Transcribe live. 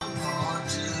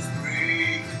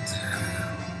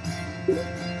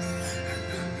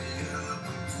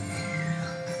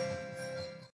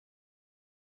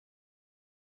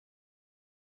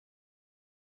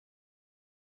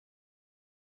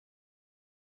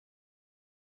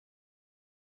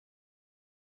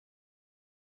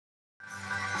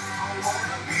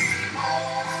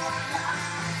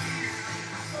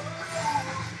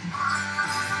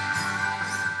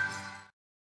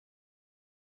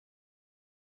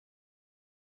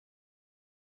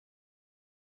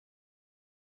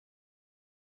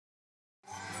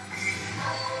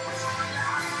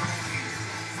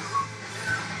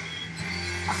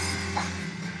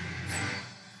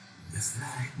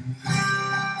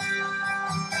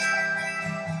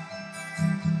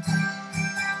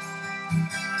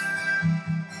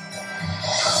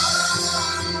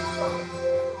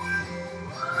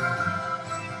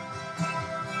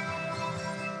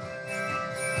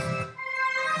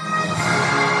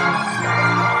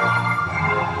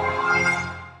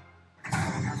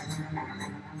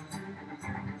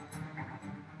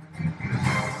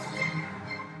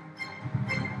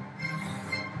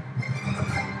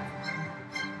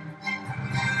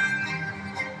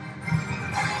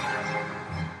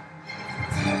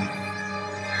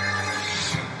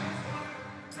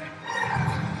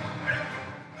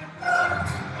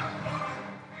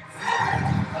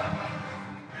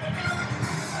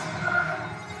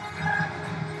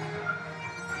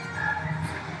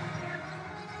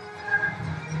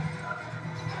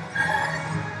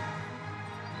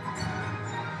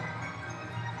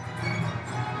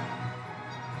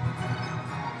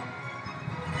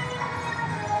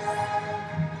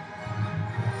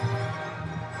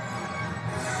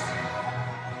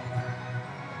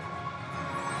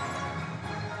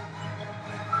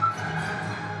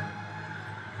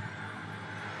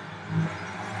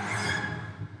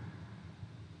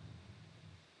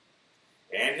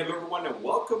And hello, everyone, and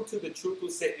welcome to the Truth Will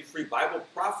Set You Free Bible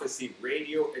Prophecy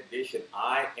Radio Edition.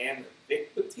 I am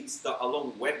Vic Batista,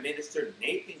 along with Minister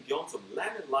Nathan Jones of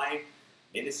Lamb and Lion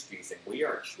Ministries, and we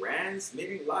are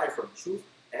transmitting live from Truth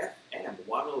FM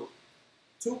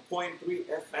 102.3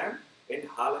 FM in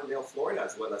Hallandale, Florida,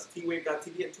 as well as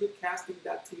TWave.tv and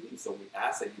TwitCasting.tv. So we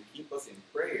ask that you keep us in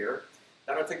prayer,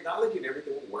 that our technology and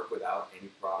everything will work without any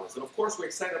problems. And of course, we're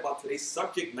excited about today's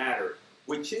subject matter,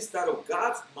 which is that of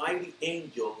God's mighty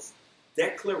angels'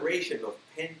 declaration of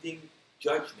pending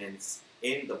judgments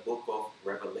in the book of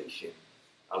Revelation.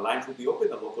 Our lines will be open.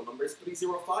 The local number is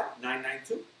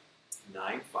 305-992-9537.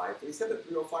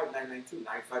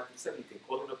 305-992-9537. You can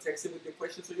call in or text in with your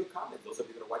questions or your comments. Those of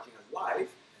you that are watching us live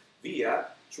via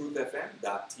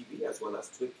truthfm.tv as well as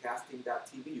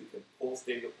twitcasting.tv. You can post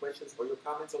there your questions or your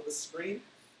comments on the screen.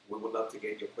 We would love to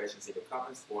get your questions and your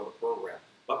comments for the program.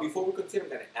 But before we continue,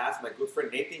 I'm going to ask my good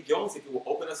friend Nathan Jones if he will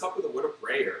open us up with a word of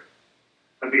prayer.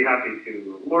 I'd be happy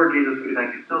to. Lord Jesus, we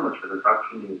thank you so much for this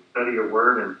opportunity to study your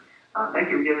word, and thank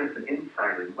you for giving us an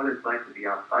insight in what it's like to be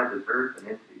outside this earth and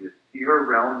into your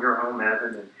realm, your home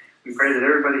heaven. And we pray that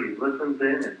everybody who listens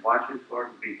in and watches,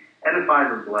 Lord, will be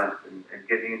edified and blessed and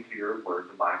getting into your word,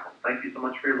 the Bible. Thank you so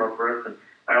much for your love for us, and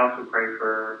I also pray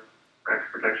for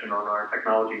extra protection on our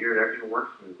technology here, that everything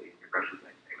works smoothly in your precious name.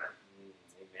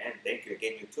 And thank you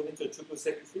again. You're tuned into the Truth Will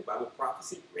Set You Free Bible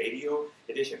Prophecy Radio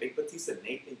Edition. Vic Batista,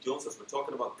 Nathan Jones, as we're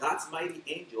talking about God's mighty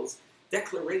angels'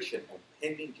 declaration on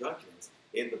pending judgments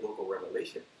in the book of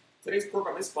Revelation. Today's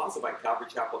program is sponsored by Calvary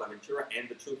Chapel Aventura and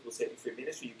the Truth Will Set You Free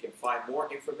Ministry. You can find more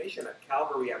information at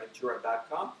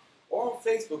calvaryaventura.com or on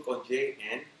Facebook on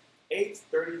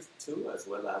JN832 as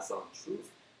well as on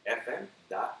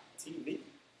truthfm.tv.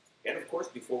 And of course,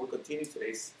 before we continue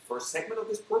today's first segment of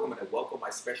this program, I'm going to welcome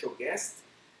my special guest,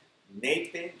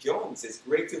 Nathan Jones. It's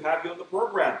great to have you on the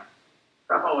program.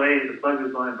 Always, the pleasure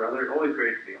is mine, brother. Always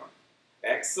great to be on.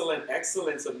 Excellent,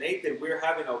 excellent. So, Nathan, we're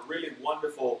having a really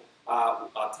wonderful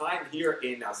time here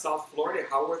in South Florida.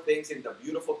 How are things in the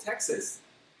beautiful Texas?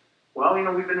 Well,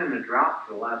 we've been in a drought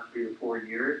for the last 3 or 4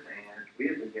 years, and we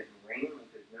have been getting rain like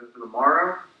there's no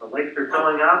tomorrow. The lakes are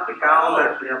filling up. The cows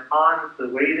actually have ponds to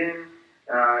wade in.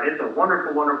 It's a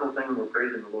wonderful, wonderful thing. We're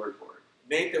praising the Lord for it.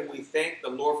 Nathan, we thank the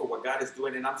Lord for what God is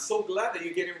doing, and I'm so glad that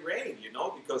you're getting rain,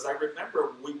 because I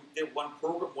remember we did one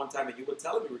program one time, and you were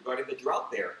telling me regarding the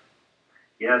drought there.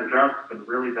 Yeah, the drought's been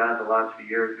really bad the last few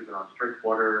years. We've been on strict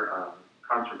water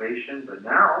conservation, but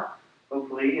now,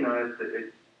 hopefully,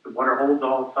 if the water holds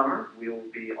all summer, we will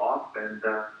be off, and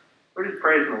we're just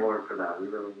praising the Lord for that.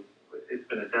 It's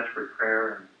been a desperate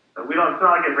prayer, and it's not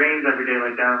like it rains every day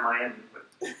like down in Miami,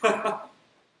 but...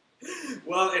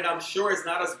 Well, and I'm sure it's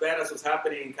not as bad as what's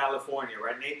happening in California,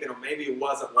 right, Nathan? Or maybe it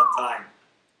was at one time.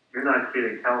 You're not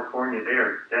kidding. California, they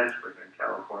are desperate in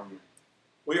California.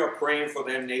 We are praying for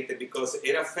them, Nathan, because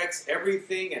it affects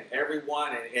everything and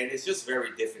everyone, and it's just very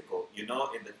difficult, in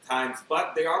the times.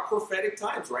 But they are prophetic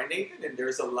times, right, Nathan? And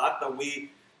there's a lot that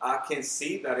we can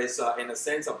see that is, in a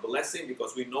sense, a blessing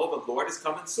because we know the Lord is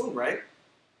coming soon, right?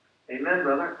 Amen,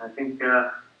 brother. I think...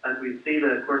 as we see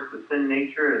that, of course, the sin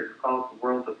nature has caused the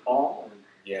world to fall, and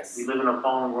yes, we live in a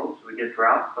fallen world, so we get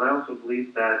drought. But I also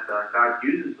believe that God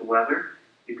uses the weather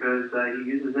because He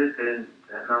uses it to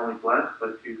not only bless,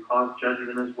 but to cause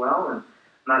judgment as well. And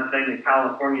I'm not saying that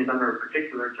California is under a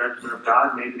particular judgment of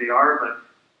God. Maybe they are, but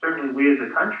certainly we as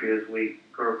a country, as we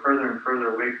grow further and further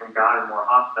away from God and more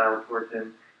hostile towards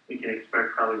Him, we can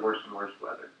expect probably worse and worse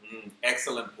weather.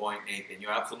 Excellent point, Nathan.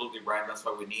 You're absolutely right. That's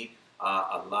why we need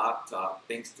a lot of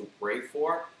things to pray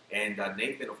for. And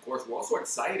Nathan, of course, we're also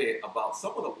excited about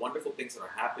some of the wonderful things that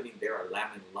are happening there at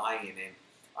Lamb and Lion. And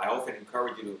I often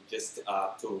encourage you to just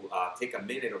take a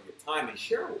minute of your time and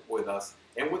share with us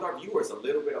and with our viewers a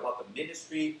little bit about the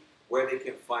ministry, where they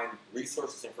can find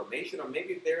resources, information, or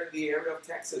maybe if they're in the area of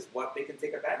Texas, what they can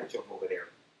take advantage of over there.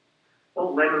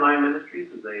 Well, Lamb and Lion Ministries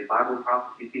is a Bible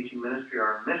prophecy teaching ministry.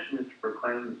 Our mission is to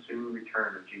proclaim the soon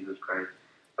return of Jesus Christ.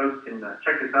 Folks can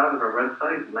check us out at our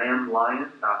website,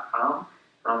 lamblion.com.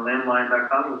 On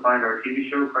lamblion.com, you'll find our TV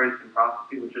show, Christ in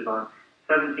Prophecy, which is on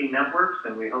 17 networks,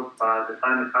 and we hope to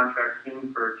sign the contract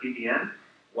soon for TBN.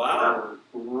 Wow.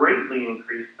 That will greatly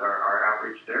increase our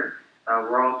outreach there.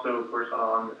 We're also, of course,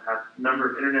 have a number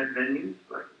of internet venues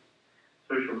like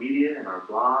social media and our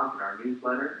blog and our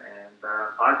newsletter and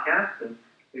podcasts. And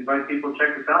we invite people to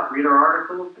check us out, read our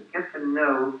articles, and get to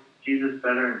know Jesus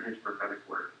better in His prophetic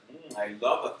word. I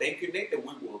love it. Thank you, Nathan.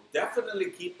 We will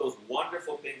definitely keep those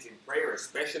wonderful things in prayer,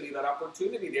 especially that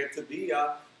opportunity there to be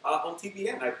on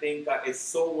TBN. I think it's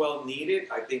so well needed.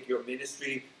 I think your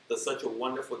ministry does such a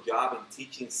wonderful job in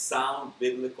teaching sound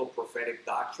biblical prophetic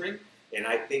doctrine. And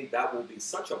I think that will be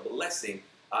such a blessing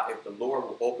if the Lord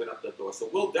will open up the door. So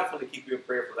we'll definitely keep you in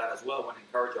prayer for that as well. I want to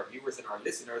encourage our viewers and our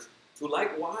listeners to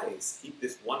likewise keep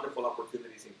these wonderful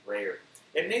opportunities in prayer.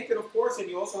 And Nathan, of course, and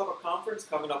you also have a conference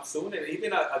coming up soon, and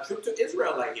even a trip to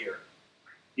Israel, I hear.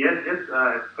 Yes. If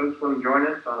folks want to join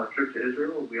us on a trip to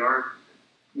Israel, we are,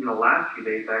 in the last few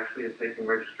days, actually, taking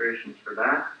registrations for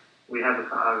that. We have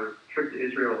a trip to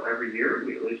Israel every year. At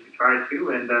least we try to,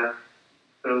 and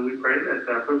so we pray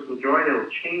that folks will join. It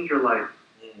will change your life.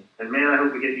 And man, I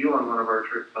hope we get you on one of our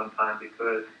trips sometime,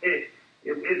 because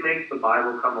it makes the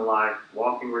Bible come alive,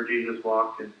 walking where Jesus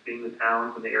walked and seeing the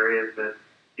towns and the areas that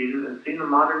Jesus, and seeing the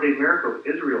modern day miracle of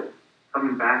Israel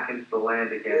coming back into the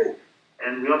land again.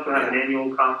 And we also have an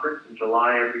annual conference in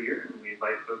July every year, and we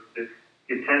invite folks to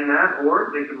attend that,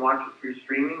 or they can watch it through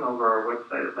streaming over our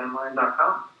website at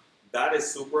lamblion.com. That is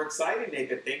super exciting,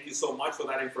 Nathan. Thank you so much for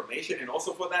that information and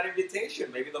also for that invitation.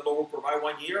 Maybe the Lord will provide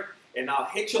 1 year, and I'll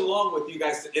hitch along with you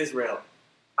guys to Israel.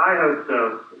 I hope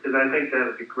so, because I think that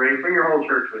would be great. Bring your whole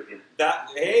church with you.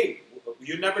 Hey,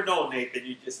 you never know, Nathan.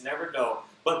 You just never know.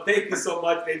 But thank you so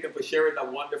much, Nathan, for sharing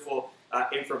that wonderful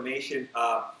information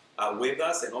with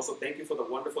us. And also thank you for the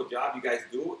wonderful job you guys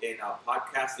do in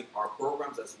podcasting our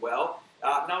programs as well.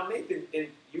 Now, Nathan,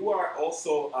 you are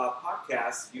also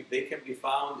podcasts. They can be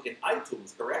found in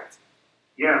iTunes, correct?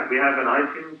 Yeah, we have an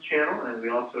iTunes channel, and we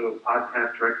also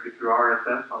podcast directly through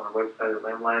RSS on our website at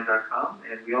lamblion.com.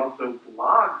 And we also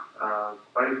blog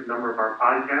quite a number of our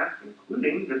podcasts,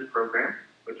 including this program,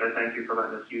 which I thank you for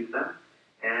letting us use them.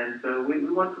 And so we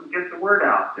want to get the word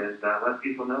out and let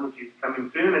people know that she's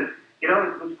coming soon. And, you know,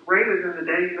 it was great in the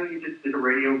day, you just did a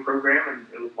radio program and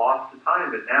it was lost to time.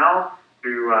 But now,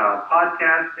 through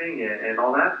podcasting and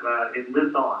all that, it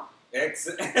lives on.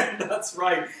 Excellent. That's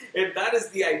right. And that is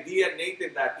the idea,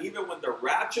 Nathan, that even when the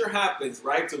rapture happens,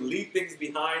 right, to leave things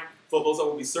behind for those that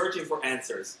will be searching for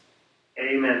answers.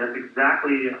 Amen. That's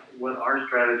exactly what our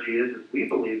strategy is we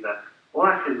believe that we'll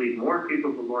actually lead more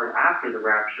people to the Lord after the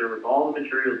rapture with all the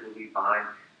materials we'll leave behind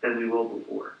than we will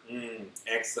before.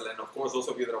 Excellent. Of course, those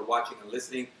of you that are watching and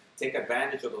listening, take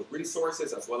advantage of those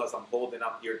resources, as well as I'm holding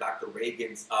up here Dr.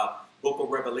 Reagan's Book of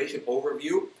Revelation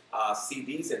overview,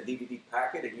 CDs and DVD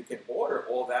packet, and you can order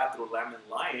all that through Lamb and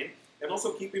Lion. And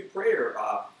also keep in prayer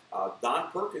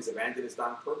Don Perkins, Evangelist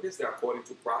Don Perkins, they're According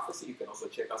to Prophecy. You can also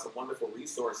check out some wonderful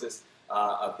resources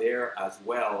there as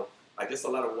well. Just a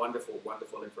lot of wonderful,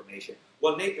 wonderful information.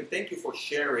 Well, Nathan, thank you for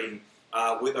sharing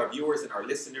with our viewers and our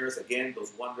listeners, again,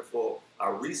 those wonderful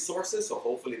resources. So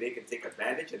hopefully they can take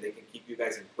advantage and they can keep you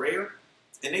guys in prayer.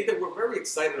 And Nathan, we're very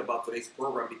excited about today's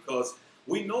program because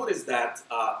we noticed that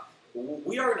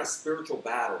we are in a spiritual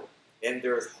battle. And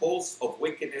there's hosts of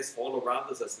wickedness all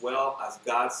around us, as well as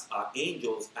God's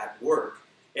angels at work.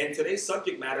 And today's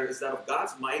subject matter is that of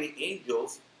God's mighty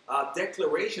angels,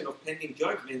 declaration of pending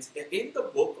judgments in the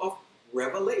book of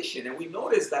Revelation. And we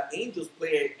notice that angels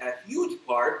play a huge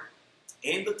part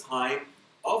in the time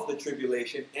of the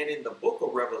tribulation and in the book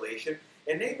of Revelation.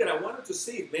 And Nathan, I wanted to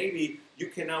see if maybe you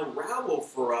can unravel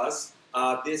for us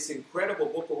this incredible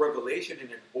book of Revelation in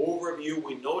an overview.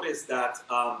 We noticed that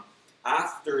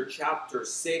after chapter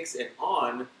 6 and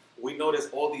on, we notice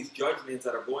all these judgments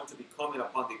that are going to be coming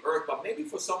upon the earth. But maybe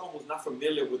for someone who's not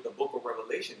familiar with the book of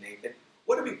Revelation, Nathan,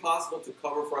 would it be possible to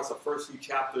cover for us the first few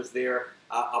chapters there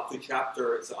up to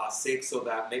chapter 6 so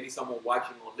that maybe someone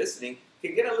watching or listening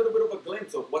can get a little bit of a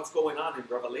glimpse of what's going on in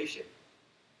Revelation?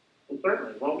 Well,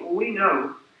 certainly. Well, we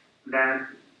know that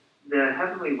the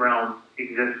heavenly realm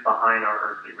exists behind our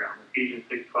earthly realm. Ephesians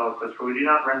 6:12 says, "For we do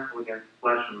not wrestle against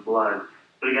flesh and blood,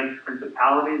 but against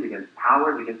principalities, against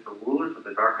powers, against the rulers of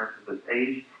the darkness of this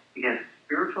age, against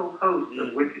spiritual hosts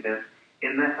of wickedness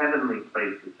in the heavenly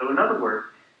places." So in other words,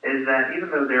 is that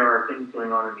even though there are things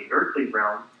going on in the earthly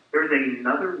realm, there's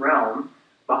another realm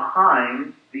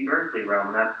behind the earthly realm,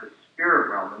 and that's the spirit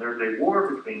realm. And there's a war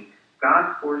between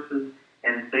God's forces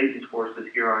and Satan's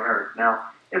forces here on earth.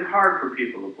 Now, it's hard for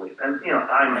people to believe. And,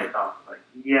 I myself am like,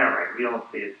 yeah, right, we don't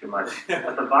see it too much.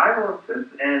 But the Bible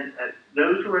insists, and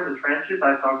those who are in the trenches,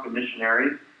 I've talked to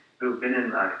missionaries who have been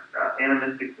in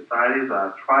animistic societies,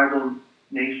 tribal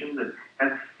nations, and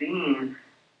have seen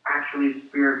actually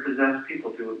spirit-possessed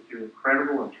people do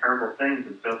incredible and terrible things.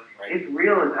 And so it's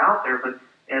real, it's out there, but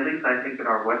at least I think in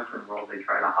our Western world they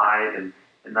try to hide and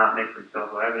not make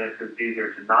themselves evident because it's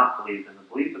easier to not believe than to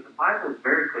believe. But the Bible is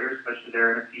very clear, especially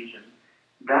there in Ephesians,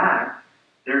 that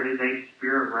there is a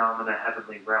spirit realm and a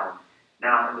heavenly realm.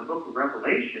 Now, in the book of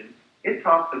Revelation, it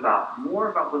talks about more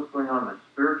about what's going on in the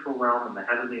spiritual realm and the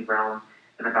heavenly realm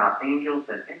and about angels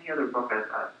than any other book as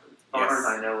far as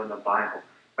I know in the Bible.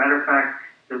 Matter of fact,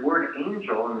 the word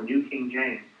angel in the New King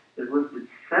James is listed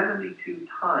 72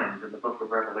 times in the book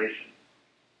of Revelation.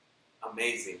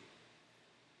 Amazing.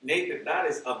 Nathan, that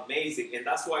is amazing. And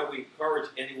that's why we encourage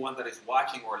anyone that is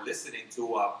watching or listening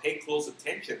to pay close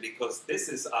attention, because this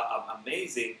is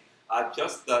amazing.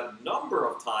 Just the number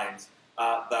of times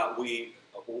that we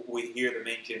hear the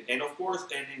mention. And of course,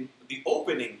 and in the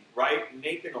opening, right,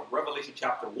 Nathan, of Revelation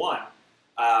chapter 1,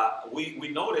 we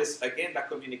notice again that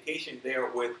communication there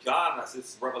with John as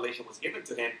this revelation was given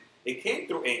to him. It came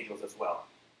through angels as well.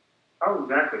 Oh,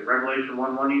 exactly. Revelation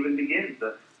 1:1 even begins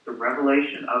the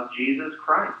revelation of Jesus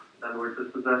Christ. In other words,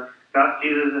 this is God,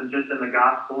 Jesus isn't just in the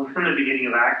Gospels in the beginning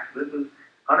of Acts. This is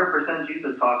 100%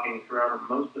 Jesus talking throughout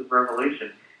most of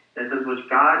Revelation. And it says, which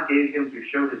God gave him to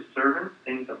show his servants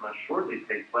things that must shortly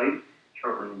take place,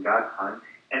 shortly in God's time.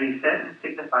 And he sent and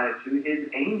signified it to his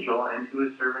angel and to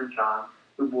his servant John,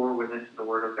 who bore witness to the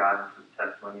word of God and to the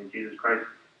testimony of Jesus Christ,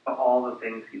 to all the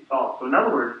things he saw. So in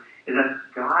other words, is that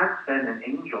God sent an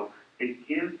angel to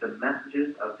give the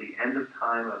messages of the end of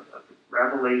time, of the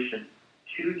Revelation,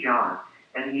 to John.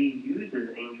 And he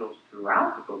uses angels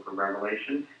throughout the book of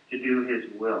Revelation to do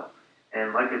his will.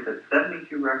 And like I said,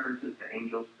 72 references to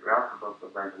angels throughout the book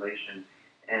of Revelation.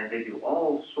 And they do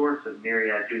all sorts of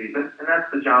myriad duties. And that's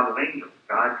the job of angels.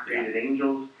 God created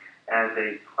angels as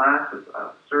a class,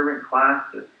 a servant class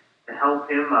to help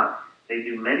him. They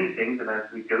do many things, and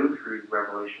as we go through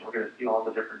Revelation, we're going to see all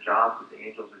the different jobs that the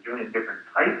angels are doing, and different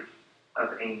types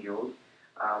of angels.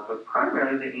 But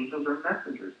primarily, the angels are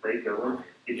messengers. They go and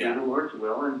they do the Lord's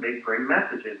will, and they bring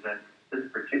messages. And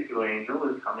this particular angel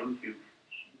is coming to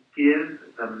give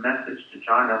the message to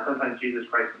John. Now, sometimes Jesus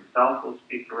Christ himself will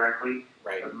speak directly,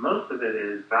 but most of it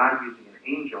is God using an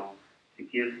angel to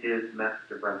give his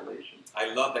message of revelation.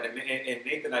 I love that. And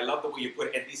Nathan, I love the way you put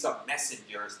it. And these are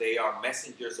messengers. They are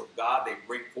messengers of God. They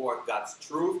bring forth God's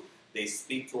truth. They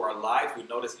speak to our lives. We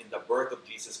notice in the birth of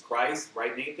Jesus Christ,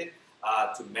 right, Nathan,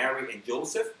 to Mary and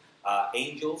Joseph,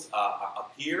 angels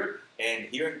appeared. And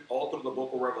here all through the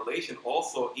book of Revelation,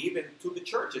 also even to the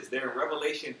churches there in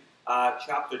Revelation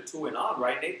chapter 2 and on,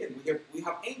 right, Nathan? We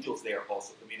have angels there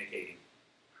also communicating.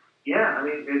 Yeah, I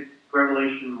mean,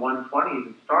 Revelation 1:20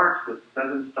 even starts with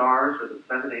 7 stars or the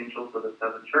 7 angels of the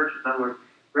 7 churches. In other words,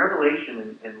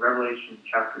 Revelation in Revelation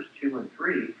chapters 2 and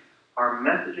 3 are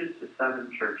messages to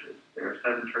 7 churches. There are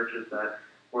 7 churches that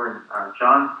were in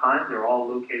John's time. They're all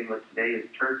located in what today is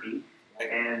Turkey.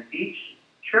 And each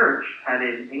church had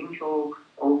an angel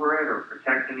over it or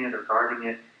protecting it or guarding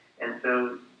it. And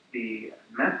so the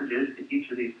messages to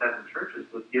each of these 7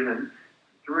 churches was given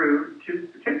through to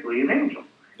particularly an angel.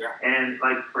 Yeah. And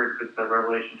like, for instance,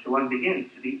 Revelation 2:1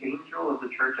 begins, to the angel of the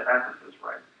church at Ephesus,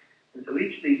 right? And so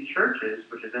each of these churches,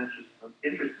 which is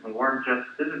interestingly, weren't just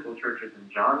physical churches in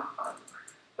John's time,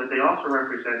 but they also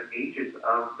represent ages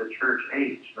of the church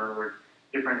age. In other words,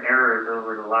 different eras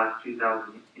over the last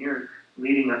 2,000 years,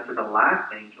 leading us to the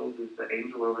last angel, who's the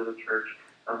angel over the church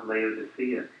of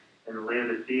Laodicea. And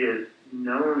Laodicea is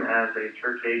known as a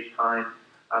church age time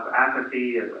of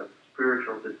apathy, of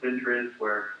spiritual disinterest,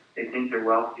 where they think they're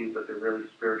wealthy, but they're really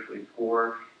spiritually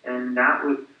poor. And that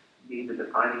would be the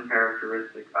defining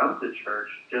characteristic of the church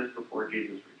just before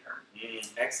Jesus returned.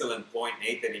 Excellent point,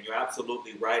 Nathan. And you're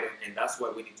absolutely right. And that's why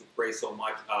we need to pray so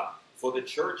much for the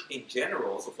church in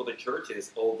general, so for the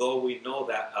churches, although we know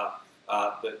that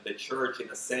the church, in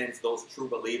a sense, those true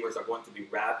believers are going to be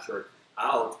raptured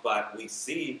out, but we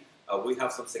see we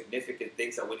have some significant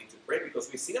things that we need to pray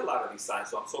because we see a lot of these signs.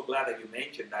 So I'm so glad that you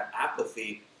mentioned that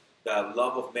apathy the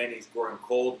love of many is growing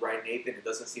cold, right, Nathan? It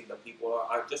doesn't seem that people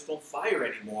are just on fire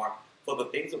anymore for the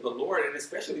things of the Lord, and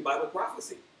especially Bible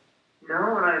prophecy.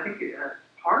 No, and I think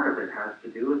part of it has to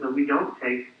do with that we don't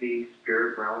take the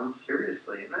spirit realm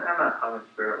seriously. And I'm not talking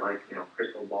spirit like,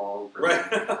 crystal balls and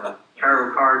Right.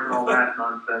 tarot cards and all that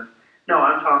nonsense. No,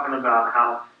 I'm talking about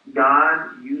how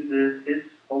God uses His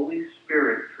Holy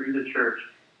Spirit through the church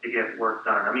to get work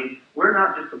done. I mean, we're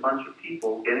not just a bunch of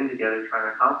people getting together trying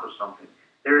to accomplish something.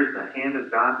 There is the hand of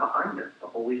God behind us, the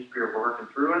Holy Spirit working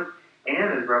through us,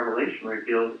 and as Revelation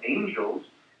reveals, angels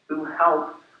who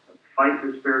help fight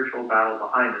the spiritual battle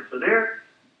behind us. So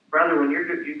brother, when you've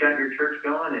got your church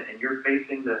going and you're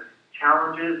facing the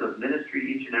challenges of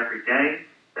ministry each and every day,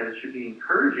 that it should be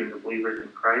encouraging the believers in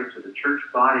Christ or the church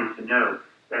body to know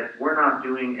that we're not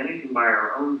doing anything by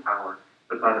our own power,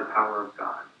 but by the power of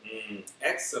God.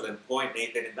 Excellent point,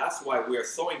 Nathan. And that's why we are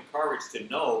so encouraged to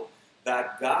know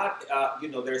that God,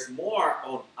 there's more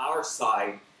on our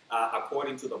side,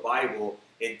 according to the Bible,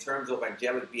 in terms of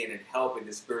angelic being and help in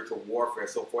the spiritual warfare.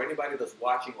 So for anybody that's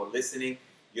watching or listening,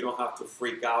 you don't have to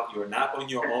freak out. You're not on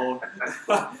your own.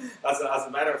 As a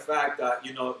matter of fact,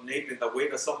 Nathan, the way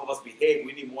that some of us behave,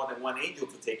 we need more than one angel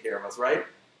to take care of us, right?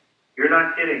 You're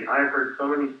not kidding. I've heard so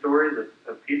many stories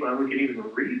of people, and we can even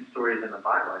read stories in the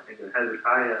Bible, I think of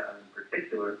Hezekiah in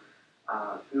particular,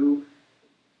 who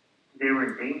they were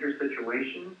in dangerous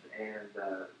situations, and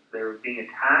they were being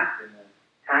attacked, and the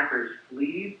attackers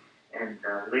flee, and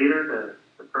later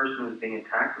the person who was being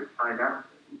attacked would find out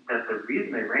that the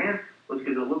reason they ran was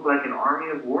because it looked like an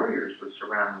army of warriors was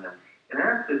surrounding them. And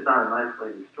that's just not an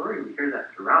isolated story. We hear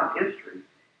that throughout history,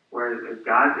 where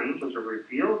God's angels are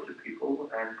revealed to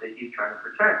people and that He's trying to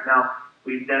protect. Now,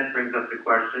 that brings up the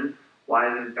question,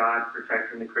 why isn't God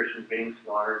protecting the Christians being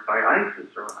slaughtered by ISIS?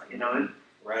 Or,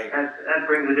 right. That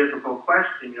brings a difficult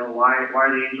question. Why are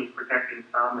the angels protecting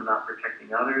some and not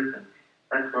protecting others? And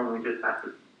that's when we just have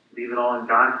to leave it all in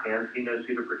God's hands. He knows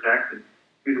who to protect and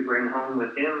who to bring home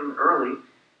with Him early.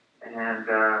 And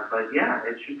but yeah,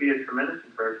 it should be a tremendous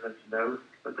encouragement to know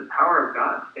that the power of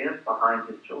God stands behind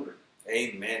His children.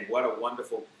 Amen. What a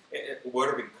wonderful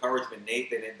word of encouragement,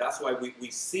 Nathan. And that's why we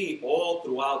see all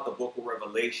throughout the book of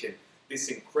Revelation these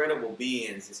incredible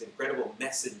beings, these incredible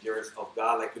messengers of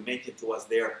God, like you mentioned to us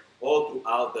there, all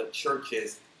throughout the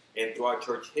churches and throughout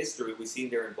church history. We see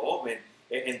their involvement.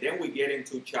 And then we get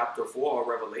into chapter 4 of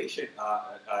Revelation,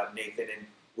 Nathan, and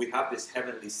we have this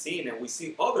heavenly scene, and we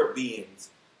see other beings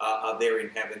there in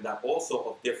heaven that also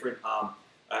of different,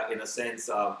 in a sense,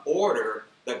 order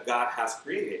that God has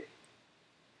created.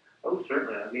 Oh,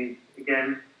 certainly. I mean,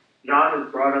 again, John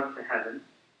is brought up to heaven,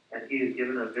 and he is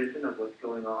given a vision of what's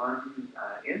going on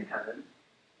in heaven.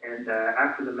 And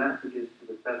after the messages to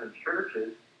the 7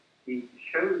 churches, he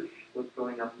shows what's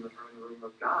going on in the throne room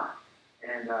of God.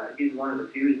 And he's one of the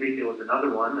few. Ezekiel was another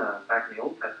one back in the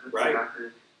Old Testament. Right. Who got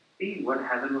to see what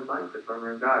heaven was like, the throne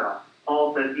room of God.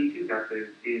 Paul said he too got to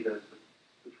see the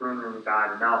throne room of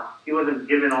God. And now, he wasn't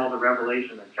given all the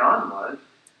revelation that John was,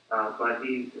 but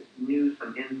he knew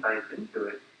some insights into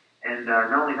it. And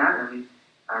not only that, he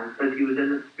says he was in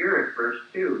the Spirit, verse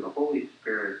 2, the Holy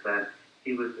Spirit, that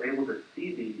he was able to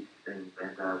see these things.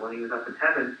 And when he was up in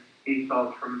heaven, he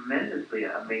saw tremendously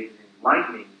amazing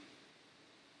lightning,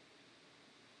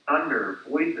 thunder,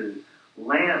 voices,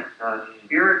 lamps,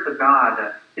 spirits of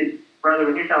God. Brother,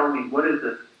 when you're telling me what is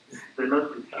the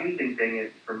most confusing thing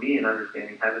is for me in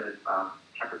understanding heaven is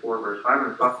chapter 4, verse 5,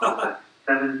 when it talks about the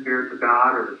 7 spirits of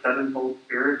God or the sevenfold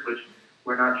spirits, which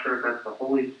we're not sure if that's the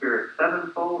Holy Spirit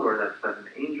sevenfold or that's 7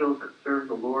 angels that serve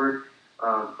the Lord.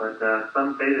 But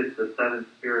some say that it's the 7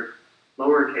 spirits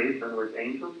lowercase, in other words,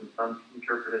 angels, and some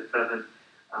interpret it 7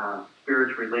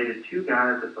 spirits related to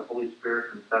God, as if the Holy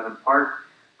Spirit in 7 parts.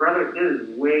 Brother, it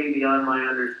is way beyond my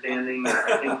understanding.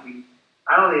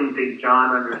 I don't even think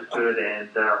John understood, and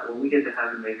when we get to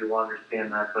heaven, maybe we'll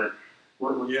understand that. But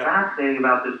what was fascinating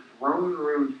about this throne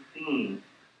room scene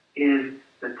is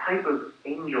the type of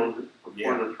angels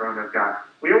before the throne of God.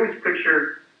 We always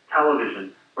picture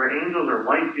television, where angels are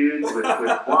white dudes with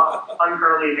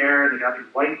uncurly hair, and they got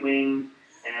these white wings,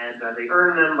 and they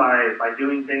earn them by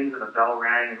doing things, and a bell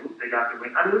rang, and they got their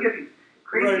wings. I mean, we get these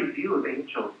crazy view of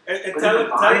angels.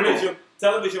 And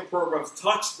television programs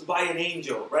touched by an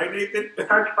angel, right, Nathan?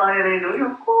 Touched by an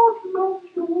angel. Of course,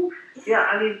 no. Yeah,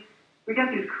 I mean, we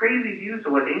got these crazy views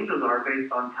of what angels are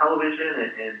based on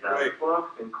television and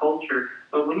books and culture.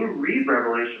 But when you read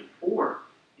Revelation 4,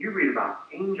 you read about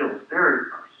angels. There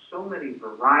are so many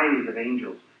varieties of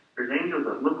angels. There's angels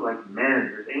that look like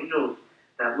men. There's angels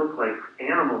that look like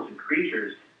animals and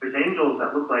creatures. There's angels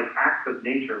that look like acts of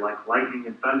nature, like lightning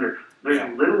and thunder.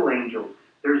 There's little angels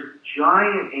There's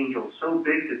giant angels so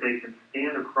big that they can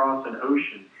stand across an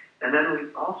ocean. And then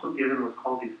we've also given what's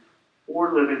called these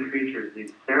four living creatures,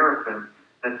 these seraphim,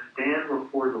 that stand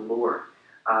before the Lord.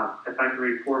 If I can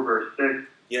read 4 verse 6,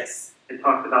 Yes. it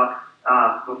talks about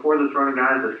before the throne of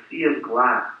God is a sea of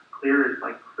glass, clear as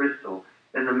like crystal.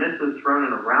 In the midst of the throne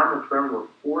and around the throne were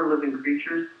four living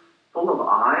creatures, full of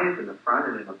eyes in the front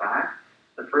and in the back.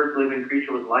 The first living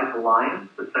creature was like a lion,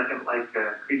 the second like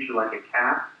a creature like a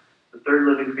calf. The third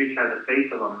living creature had the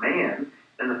face of a man,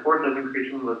 and the fourth living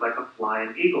creature was like a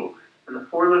flying eagle. And the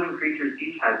four living creatures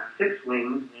each had 6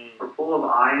 wings, were full of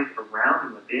eyes around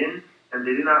and within, and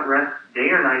they did not rest day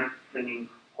or night, singing,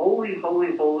 Holy,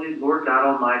 holy, holy, Lord God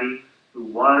Almighty, who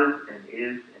was and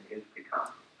is to come.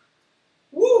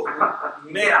 Woo!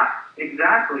 Man. Yeah,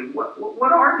 exactly.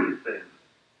 What are these things?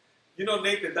 You know,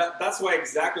 Nathan, that's why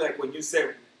exactly like when you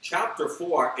said chapter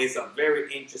 4 is a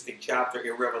very interesting chapter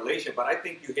in Revelation, but I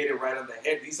think you hit it right on the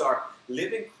head. These are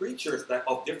living creatures that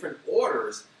of different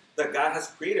orders that God has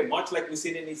created, much like we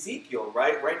see in Ezekiel,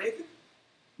 right? Right, Nathan?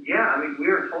 Yeah, I mean, we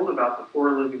are told about the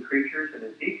four living creatures in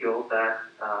Ezekiel that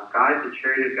guide the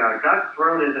chariot of God. God's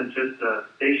throne isn't just a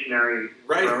stationary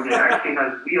throne. It actually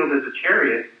has wheels as a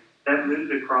chariot that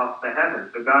moves across the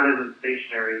heavens. So God isn't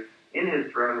stationary in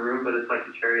his throne room, but it's like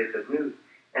a chariot that moves.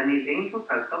 And these angels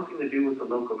have something to do with the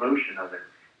locomotion of it.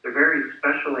 They're very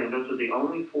special angels. They're the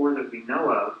only 4 that we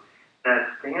know of that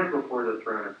stand before the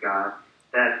throne of God,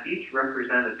 that each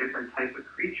represent a different type of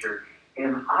creature.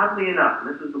 And oddly enough,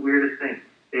 and this is the weirdest thing,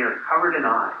 they are covered in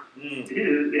eyes.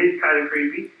 It's kind of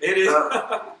creepy. It is.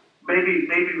 Maybe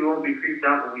we won't be creeped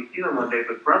out when we see them one day,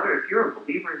 but brother, if you're a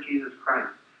believer in Jesus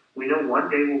Christ, we know one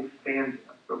day we'll stand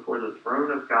before the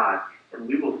throne of God, and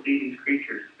we will see these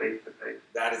creatures face to face.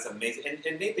 That is amazing. And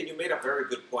Nathan, you made a very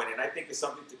good point, and I think it's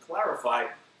something to clarify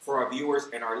for our viewers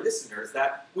and our listeners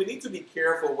that we need to be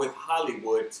careful with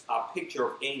Hollywood's picture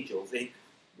of angels. And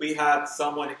we had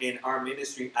someone in our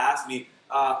ministry ask me,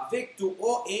 Vic, do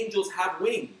all angels have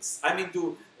wings? I mean,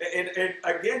 and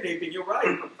again, Nathan, you're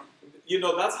right. You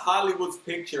know, that's Hollywood's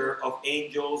picture of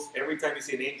angels. Every time you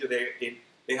see an angel,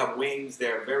 they have wings,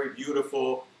 they're very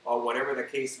beautiful, or whatever the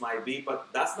case might be. But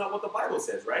that's not what the Bible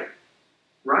says, right?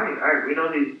 Right. We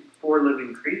know these 4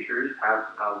 living creatures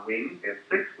have wings. They have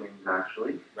 6 wings,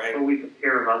 actually. Right. But we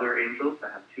compare of other angels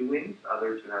that have 2 wings,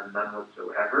 others who have none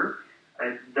whatsoever.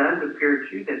 It does appear,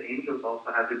 too, that angels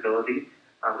also have the ability,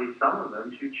 at least some of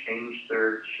them, to change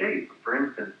their shape. For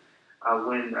instance,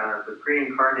 when the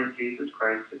pre-incarnate Jesus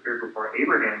Christ appeared before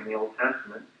Abraham in the Old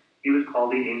Testament, he was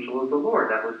called the angel of the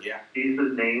Lord. That was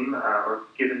Jesus' name or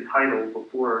given title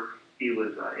before he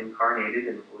was incarnated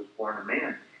and was born a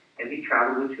man. And he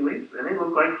traveled with 2 angels, and they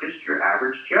look like just your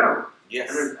average Joe. Yes.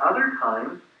 And there's other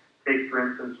times, take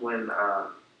for instance when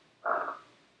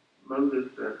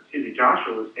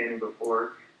Joshua was standing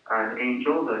before an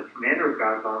angel, the commander of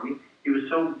God's army. He was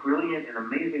so brilliant and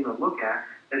amazing to look at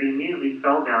that he immediately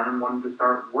fell down and wanted to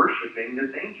start worshiping this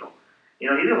angel.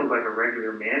 You know, he didn't look like a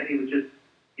regular man.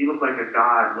 He looked like a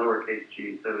god, lowercase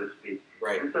g, so to speak.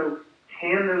 Right. And so,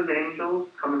 can those angels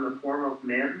come in the form of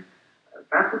men?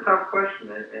 That's a tough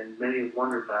question, and many have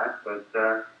wondered that, but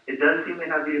it does seem they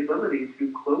have the ability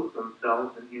to cloak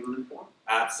themselves in human form.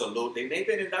 Absolutely,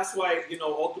 Nathan, and that's why, you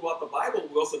know, all throughout the Bible,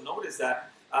 we also notice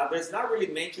that there's not really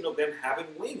mention of them having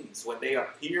wings. When they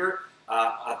appear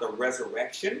at the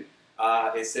resurrection,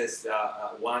 it says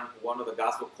one of the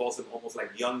Gospel calls them almost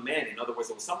like young men. In other words,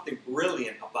 there was something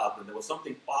brilliant about them. There was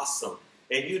something awesome.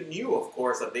 And you knew, of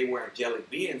course, that they were angelic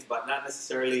beings, but not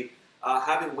necessarily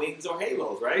having wings or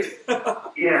halos, right?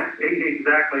 Yeah,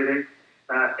 exactly.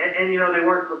 And you know, they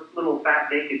weren't little fat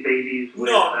naked babies with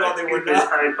no, they were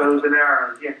not. bows and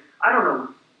arrows. Yeah, I don't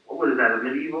know, what is that, a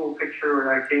medieval picture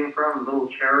where that came from? Little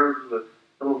cherubs with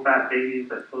little fat babies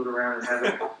that float around in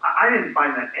heaven. I didn't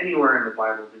find that anywhere in the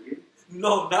Bible, did you?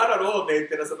 No, not at all,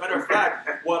 Nathan. As a matter of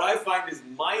fact, what I find is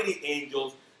mighty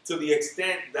angels to the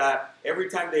extent that every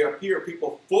time they appear,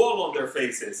 people fall on their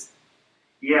faces.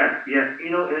 Yes. You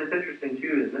know, and it's interesting,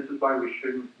 too, and this is why we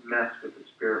shouldn't mess with the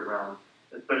spirit realm,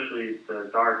 especially the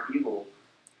dark, evil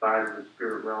side of the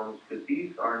spirit realms, because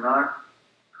these are not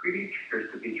creatures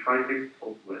to be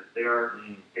trifled with. They are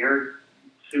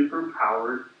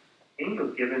super-powered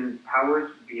angels, given powers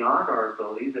beyond our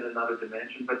abilities in another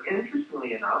dimension. But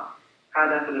interestingly enough, how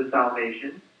that is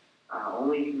salvation,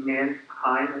 only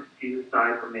mankind, Jesus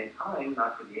died for mankind,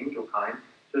 not for the angel kind,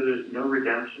 so there's no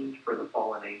redemption for the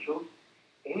fallen angels.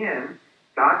 And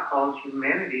God calls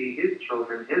humanity his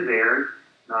children, his heirs,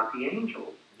 not the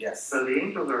angels. Yes. So the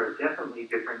angels are a definitely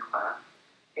different class.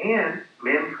 And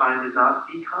mankind does not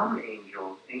become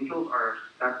angels. Angels are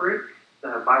separate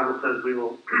The Bible says we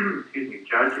will, excuse me,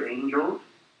 judge angels,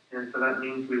 and so that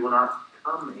means we will not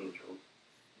become angels.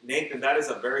 Nathan, that is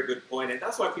a very good point, and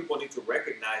that's why people need to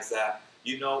recognize that,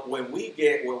 when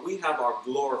we have our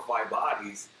glorified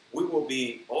bodies, we will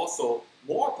be also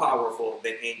more powerful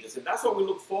than angels, and that's what we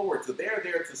look forward to. They're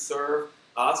there to serve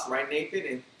us, right, Nathan?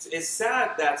 And it's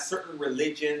sad that certain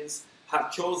religions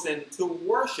have chosen to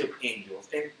worship angels,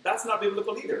 and that's not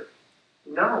biblical either.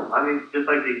 No, I mean, just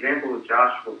like the example with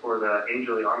Joshua before the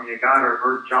angel of the army of God,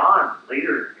 or John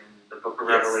later in the book of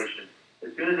Revelation.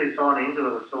 As soon as they saw an angel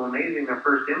that was so amazing, their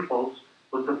first impulse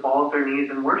was to fall at their knees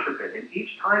and worship it. And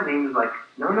each time the angel's like,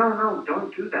 no, no, no,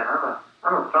 don't do that.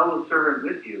 I'm a fellow servant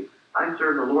with you. I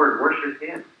serve the Lord. Worship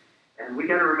him. And we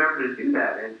got to remember to do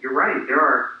that. And you're right. There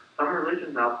are some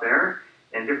religions out there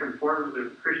and different forms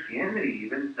of Christianity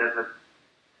even that have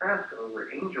obsessed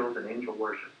over angels and angel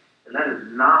worship. And that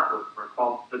is not what we're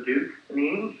called to do. And the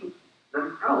angels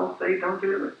themselves, they don't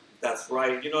do it. That's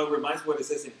right. It reminds me what it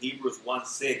says in Hebrews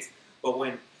 1:6. But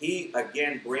when he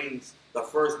again brings the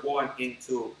firstborn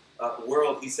into the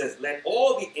world, he says, let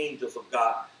all the angels of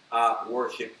God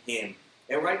worship him.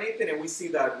 And right, Nathan, and we see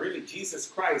that really Jesus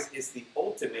Christ is the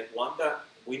ultimate one that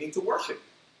we need to worship.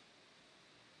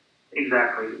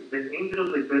 Exactly. The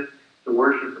angels exist to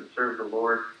worship and serve the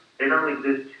Lord. They don't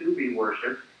exist to be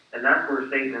worshipped. And that's where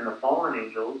Satan and the fallen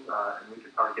angels, and we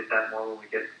could probably get that more when we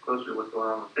get closer to what's going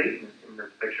on with Satan in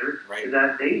this picture, right, is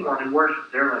that they wanted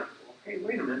worship. They're like, hey,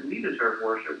 wait a minute, we deserve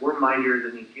worship. We're mightier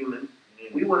than these humans.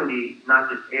 We want to be not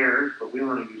just heirs, but we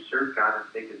want to usurp God and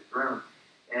take his throne.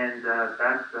 And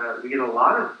we get a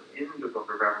lot of, in the book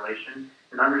of Revelation,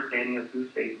 an understanding of who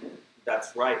Satan is.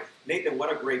 That's right. Nathan,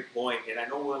 what a great point. And I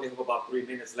know we only have about 3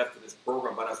 minutes left of this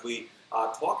program, but as we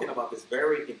are talking about this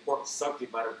very important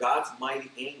subject matter, God's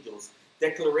mighty angels,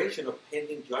 declaration of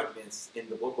pending judgments in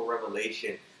the book of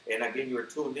Revelation. And again, you are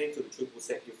tuned in to the Truth Will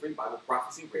Set You Free Bible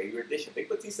Prophecy Radio Edition. Vic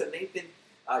Batista, Nathan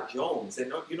Jones.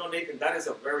 And Nathan, that is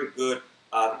a very good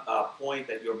point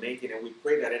that you're making. And we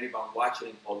pray that anyone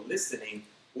watching or listening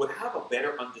would have a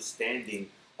better understanding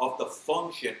of the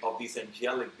function of these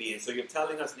angelic beings. So you're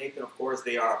telling us, Nathan, of course,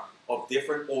 they are of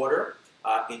different order.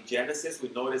 In Genesis, we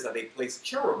notice that they placed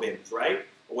cherubims, right,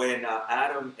 when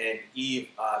Adam and Eve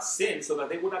sinned, so that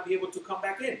they would not be able to come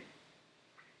back in.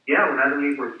 Yeah, when Adam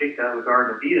and Eve were kicked out of the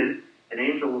Garden of Eden, an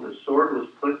angel with a sword was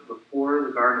put before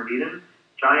the Garden of Eden,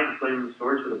 giant flaming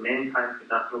sword, so that mankind could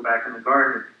not go back in the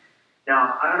garden.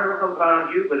 Now, I don't know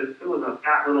about you, but if it was a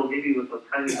fat little baby with a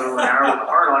tiny bow and arrow with a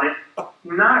heart on it,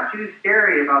 not too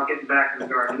scary about getting back in the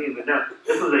Garden of Eden. But no,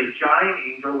 this was a giant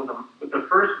angel with the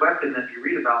first weapon that you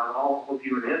read about in all of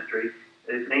human history.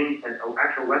 It's named an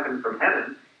actual weapon from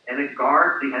heaven, and it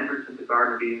guards the entrance of the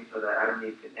Garden of Eden so that Adam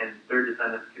and Eve and their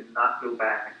descendants could not go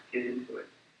back and get into it.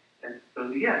 And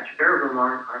so, yeah, cherubim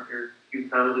aren't your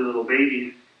cute, cuddly little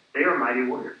babies. They are mighty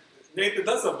warriors. Nathan,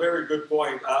 that's a very good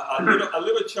point. A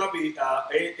little chubby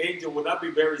angel would not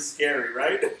be very scary,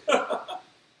 right?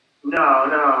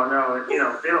 No.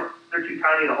 They're too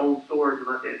tiny to hold swords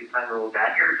unless they have these tiny little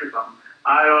daggers or something.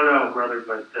 I don't know, brother,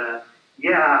 but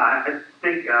I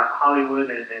think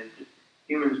Hollywood and just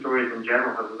human stories in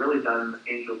general have really done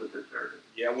angels a disservice.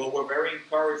 Yeah, well, we're very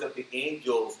encouraged that the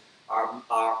angels are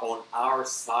on our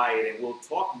side, and we'll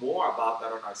talk more about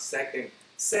that on our second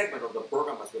segment of the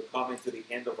program as we're coming to the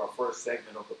end of our first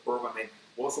segment of the program. And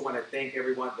we also want to thank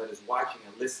everyone that is watching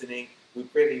and listening. We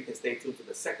pray that you can stay tuned to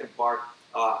the second part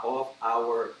of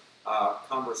our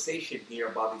conversation here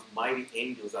about these mighty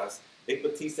angels as Vic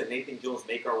Batista and Nathan Jones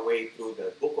make our way through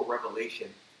the book of Revelation.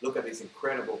 Look at these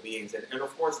incredible beings. And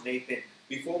of course, Nathan,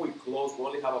 before we close, we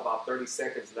only have about 30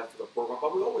 seconds left of the program,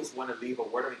 but we always want to leave a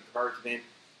word of encouragement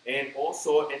and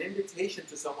also an invitation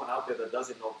to someone out there that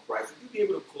doesn't know Christ. Would you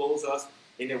be able to close us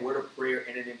in a word of prayer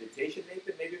and an invitation,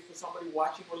 Nathan, maybe for somebody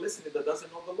watching or listening that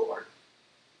doesn't know the Lord?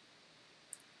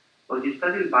 Well, if you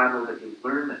study the Bible, that you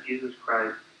learn that Jesus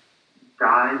Christ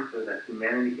died so that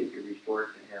humanity could be restored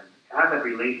to him. To have that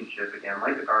relationship again,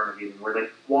 like the Garden of Eden, where they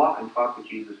walk and talk to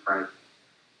Jesus Christ.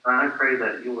 And I pray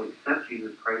that you will accept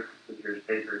Jesus Christ as your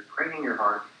Savior. Pray in your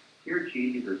heart, dear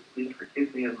Jesus, please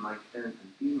forgive me of my sins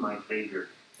and be my Savior.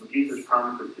 And Jesus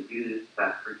promises to do this,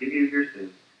 that forgive you of your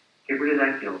sins, get rid of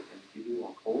that guilt, and give you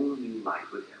a whole new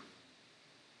life with him.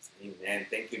 Amen.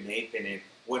 Thank you, Nathan. And I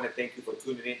want to thank you for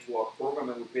tuning into our program,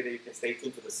 and we pray that you can stay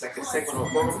tuned to the second segment of our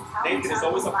program. Nathan, it's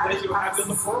always a pleasure to have you on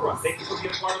the program. Thank you for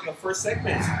being part of the first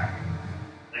segment.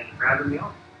 Thank you for having me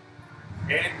on.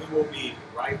 And we will be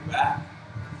right back.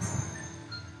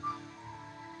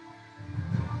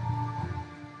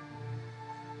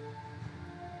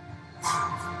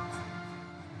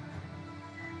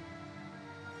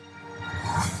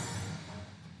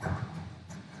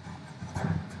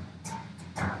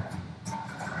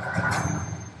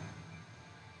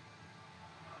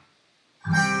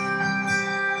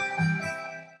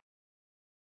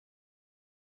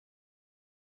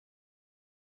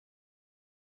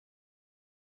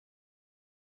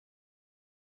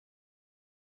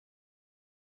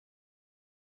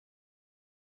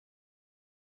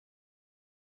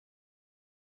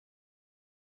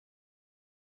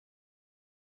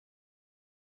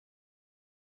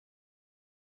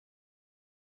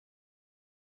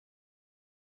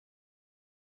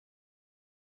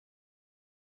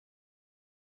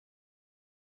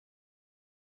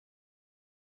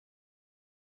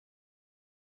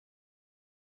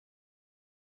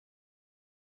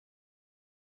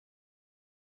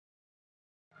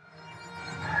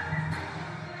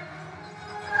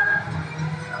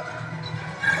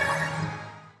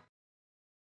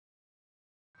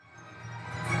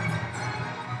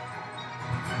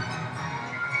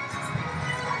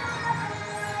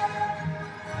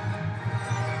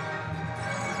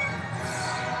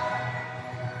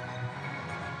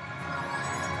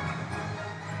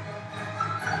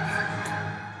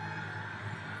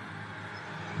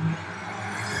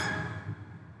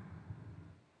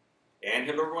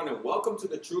 everyone, and welcome to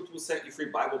the Truth Will Set You Free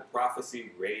Bible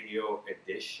Prophecy Radio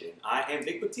Edition. I am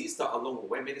Vic Batista, along with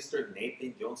Web Minister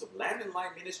Nathan Jones of Land and Line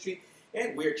Ministry,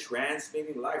 and we're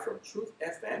transmitting live from Truth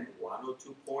FM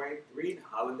 102.3 in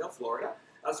Hollandale, Florida,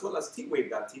 as well as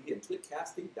TWave.tv and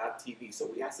Twitcasting.tv. So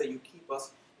we ask that you keep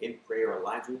us in prayer. Our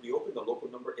lines will be open. The local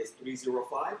number is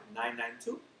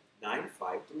 305-992-9537.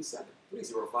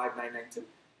 305-992-9537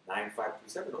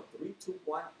 or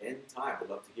 321 end time. We'd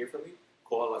love to hear from you.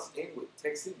 Call us in with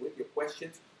texting with your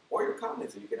questions or your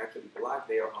comments. And you can actually be live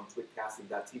there on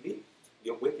Twitcasting.tv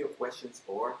with your questions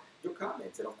or your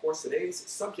comments. And of course, today's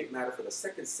subject matter for the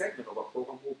second segment of our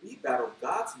program will be that of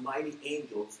God's mighty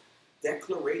angels'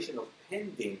 declaration of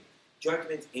pending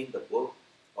judgment in the book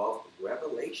of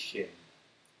Revelation.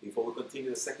 Before we continue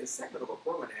the second segment of our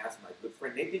program, I ask my good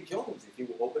friend Nathan Jones if he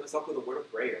will open us up with a word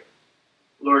of prayer.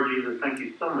 Lord Jesus, thank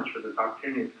you so much for this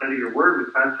opportunity to study your word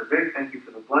with Pastor Vic. Thank you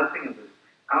for the blessing of this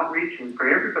outreach, and for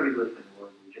everybody listening,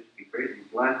 Lord, we just be greatly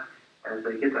blessed as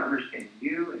they get to understand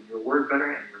you and your word better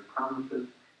and your promises,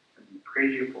 and we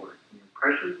praise you for it in your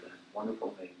precious and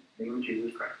wonderful name. In the name of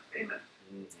Jesus Christ. Amen.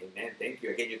 Amen. Thank you.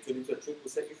 Again, you're tuning to the Truth Will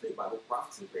Set You Free Bible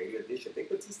Prophecy Radio Edition. Vic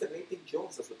Batista, Nathan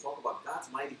Jones, as we talk about God's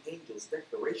mighty angels'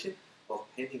 declaration of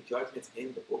pending judgments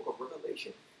in the book of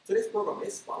Revelation. Today's program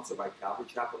is sponsored by Calvary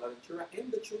Chapel Aventura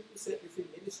and the Truth Will Set You Free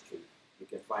Ministry. You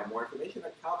can find more information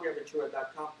at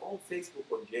calvaryaventura.com, on Facebook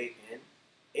on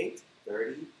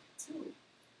JN832.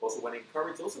 Also want to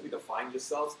encourage those of you to find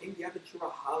yourselves in the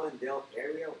Aventura Hollandale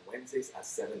area Wednesdays at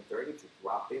 7:30 to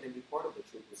drop in and be part of the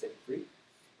Truth Will Set You Free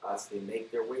as they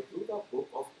make their way through the book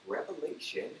of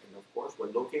Revelation. And of course, we're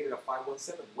located at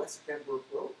 517 West Pembroke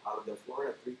Road, Hollandale,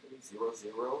 Florida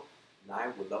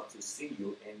 33009. We'd love to see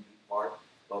you and be part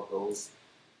of those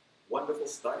wonderful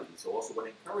studies. Also want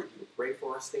to encourage you to pray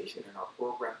for our station and our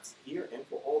programs here and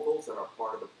for all those that are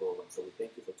part of the program. So we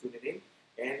thank you for tuning in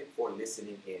and for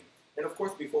listening in. And of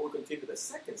course, before we continue the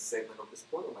second segment of this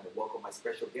program, I want to welcome my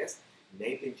special guest,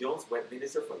 Nathan Jones, Web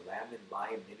Minister for Lamb and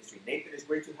Lion Ministry. Nathan, it's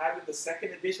great to have you in the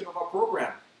second edition of our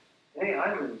program. Hey,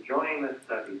 I'm enjoying this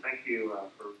study. Thank you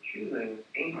for choosing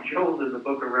angels in the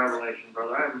book of Revelation,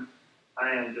 brother.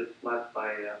 I am just blessed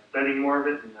by studying more of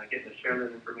it and getting to share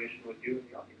that information with you and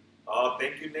the audience. Oh,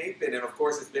 thank you, Nathan. And of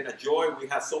course, it's been a joy. We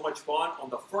had so much fun on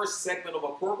the first segment of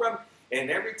our program. And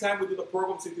every time we do the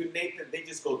programs with you, Nathan, they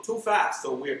just go too fast.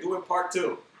 So we are doing part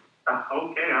two.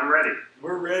 Okay, I'm ready.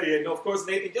 We're ready. And of course,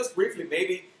 Nathan, just briefly,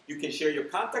 maybe you can share your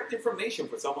contact information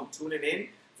for someone tuning in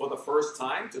for the first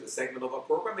time to the segment of our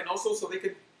program, and also so they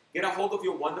can get a hold of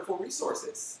your wonderful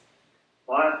resources.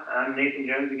 Well, I'm Nathan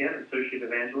Jones again, Associate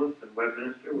Evangelist and Web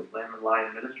Minister with Lamb and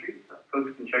Lion Ministries.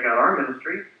 Folks can check out our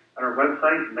ministry on our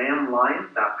website,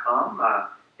 lamblion.com.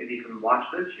 If you can watch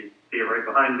this, you see it right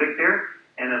behind Vic there.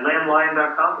 And at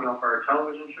lamblion.com, we offer our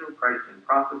television show, Christ in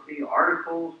Prophecy,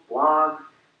 articles, blogs,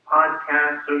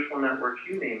 podcasts, social networks,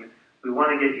 you name it. We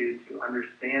want to get you to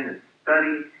understand and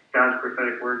study God's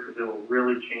prophetic word, because it will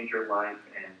really change your life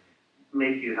and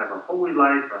make you have a holy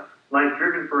life, a life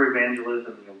driven for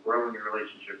evangelism, and you'll grow in your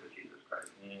relationship with Jesus Christ.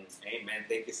 Amen.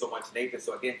 Thank you so much, Nathan.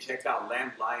 So again, check out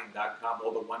lamblion.com,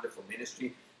 all the wonderful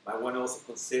ministry. I want to also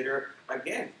consider,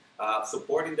 again,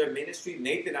 supporting their ministry.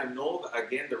 Nathan, I know,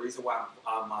 again, the reason why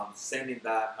I'm sending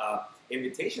that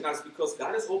invitation is because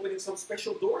God is opening some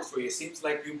special doors for you. It seems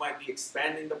like you might be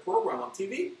expanding the program on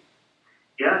TV.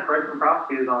 Yeah, Christ in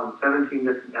Prophecy is on 17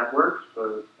 different networks,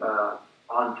 both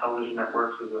on television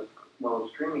networks as well as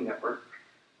streaming networks.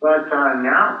 But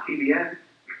now TBN,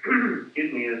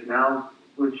 excuse me, is now,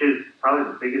 which is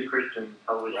probably the biggest Christian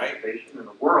television station in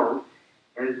the world,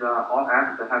 is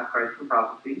asked to have Christ in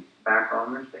Prophecy back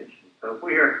on their station. So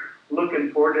we are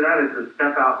looking forward to that. It's a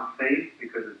step out in faith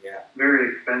because it's very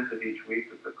expensive each week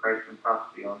to put Christ in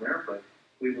Prophecy on there. But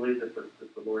we believe that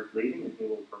the Lord's leading and He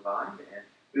will provide, and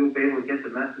we will be able to get the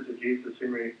message of Jesus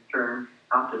in return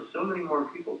out to so many more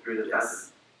people through this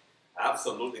avenue.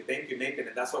 Absolutely. Thank you, Nathan.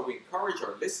 And that's why we encourage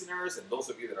our listeners and those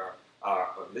of you that are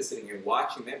listening and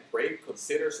watching them, pray,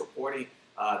 consider supporting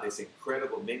this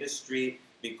incredible ministry,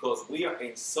 because we are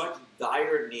in such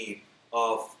dire need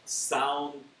of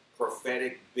sound,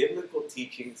 prophetic, biblical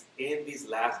teachings in these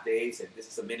last days. And this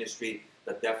is a ministry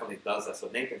that definitely does that. So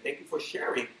Nathan, thank you for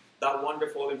sharing that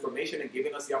wonderful information and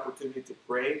giving us the opportunity to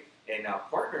pray and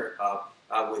partner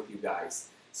with you guys.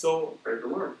 So, praise the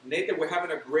Lord. Nathan, we're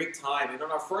having a great time. And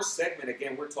on our first segment,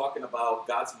 again, we're talking about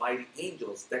God's mighty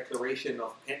angels, declaration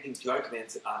of pending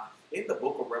judgments in the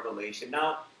book of Revelation.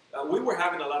 Now, we were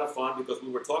having a lot of fun because we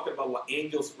were talking about what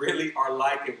angels really are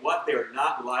like and what they're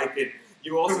not like. And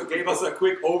You also gave us a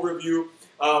quick overview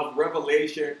of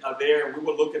Revelation there. We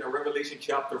were looking at Revelation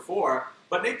chapter 4.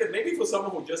 But Nathan, maybe for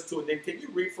someone who just tuned in, can you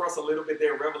read for us a little bit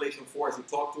there, Revelation 4, as you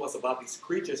talk to us about these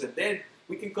creatures, and then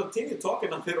we can continue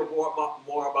talking a little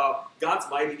more about God's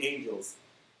mighty angels.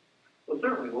 Well,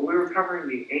 certainly. Well, we were covering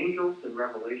the angels in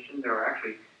Revelation. There are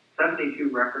actually 72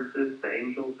 references to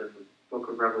angels in the book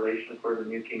of Revelation according to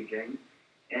the New King James.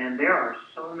 And there are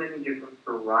so many different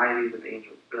varieties of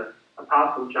angels. The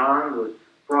Apostle John was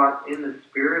brought in the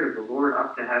Spirit of the Lord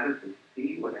up to heaven to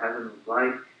see what heaven was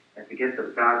like and to get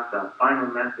God's final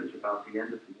message about the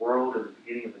end of the world and the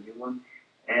beginning of a new one.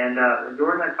 And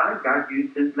during that time, God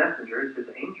used his messengers, his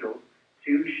angels,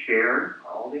 to share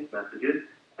all these messages.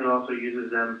 He also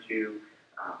uses them to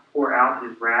pour out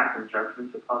his wrath and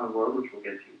judgments upon the world, which we'll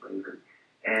get to later.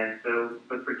 And so,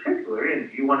 but particularly, and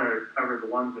if you want to cover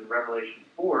the ones in Revelation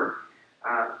 4,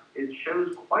 it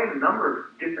shows quite a number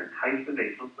of different types of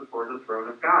angels before the throne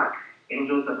of God.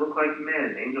 Angels that look like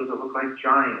men, angels that look like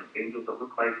giants, angels that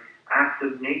look like acts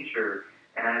of nature.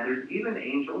 And there's even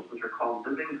angels, which are called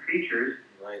living creatures,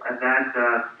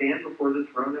 that stand before the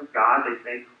throne of God. They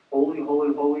say, "Holy,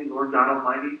 holy, holy, Lord God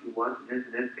Almighty, who was and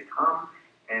is to come."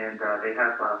 And they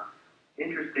have,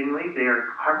 interestingly, they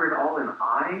are covered all in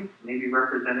eyes, maybe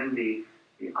representing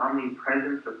the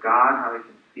omnipresence of God, how he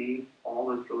can see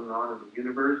all that's going on in the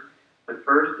universe. The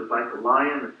first is like a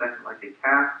lion, the second like a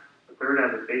calf, the third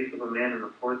had the face of a man, and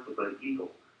the fourth was an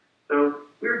eagle. So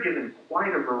we're given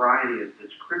quite a variety of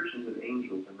descriptions of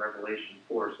angels in Revelation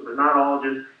 4. So they're not all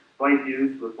just white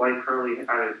dudes with blonde curly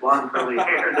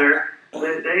hair.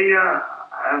 They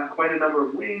have quite a number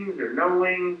of wings or no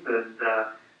wings and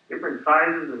different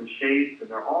sizes and shapes, and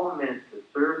they're all meant to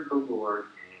serve the Lord,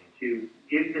 to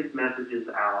give his messages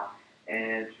out,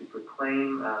 and to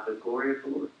proclaim the glory of the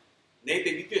Lord.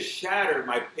 Nathan, you just shattered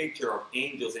my picture of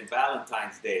angels in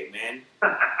Valentine's Day, man.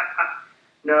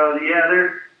 No, yeah,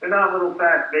 they're not little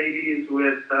fat babies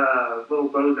with little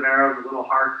bows and arrows and little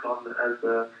hearts on as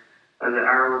the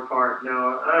arrow part.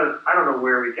 No, I don't know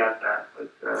where we got that,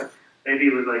 but maybe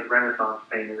it was like Renaissance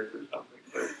painters or something.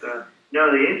 But no,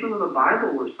 the angels of the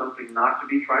Bible were something not to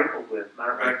be trifled with.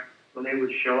 Matter of fact, when they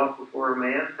would show up before a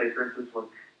man, say for instance when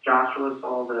Joshua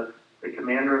saw the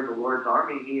commander of the Lord's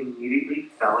army, he immediately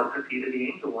fell at the feet of the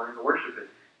angel wanting to worship it.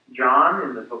 John,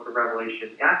 in the book of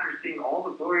Revelation, after seeing all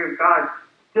the glory of God,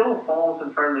 still falls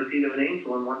in front of the feet of an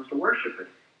angel and wants to worship it.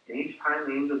 And each time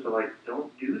the angels are like,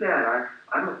 "Don't do that.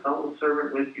 I'm a fellow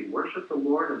servant with you. Worship the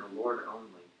Lord and the Lord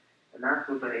only." And that's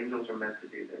what the angels are meant to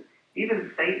do there.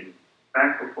 Even Satan,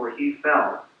 back before he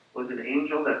fell, was an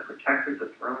angel that protected the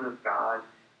throne of God.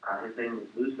 His name was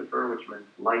Lucifer, which means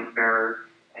light bearer.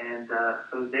 And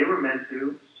so they were meant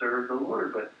to serve the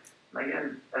Lord. But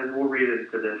again, as we'll read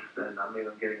into this, and maybe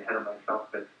I'm getting ahead of myself,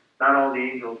 but not all the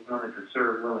angels wanted to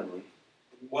serve willingly.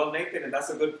 Well, Nathan, and that's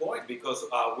a good point, because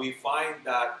we find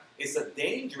that it's a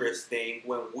dangerous thing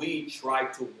when we try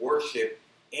to worship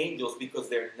angels because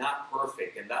they're not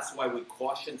perfect. And that's why we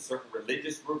caution certain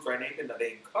religious groups, right, Nathan, that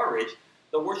they encourage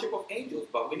the worship of angels.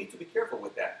 But we need to be careful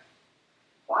with that.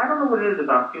 Well, I don't know what it is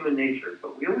about human nature,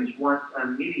 but we always want a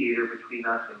mediator between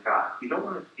us and God. We don't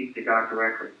want to speak to God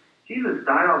directly. Jesus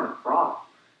died on the cross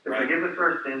to forgive us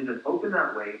our sins and open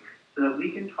that way so that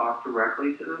we can talk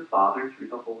directly to the Father through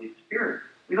the Holy Spirit.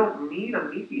 We don't need a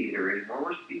mediator anymore.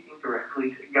 We're speaking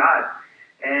directly to God.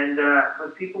 And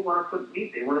but people want to put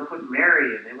they want to put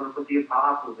Mary, and they want to put the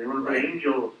apostles, they want to put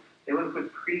angels, they want to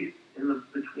put priests in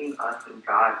between us and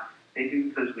God, maybe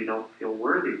because we don't feel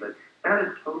worthy. But that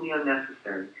is totally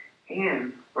unnecessary.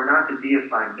 And we're not to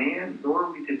deify man, nor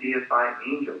are we to deify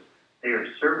angels. They are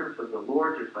servants of the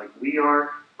Lord just like we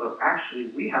are. But actually,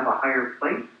 we have a higher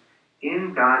place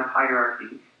in God's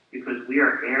hierarchy because we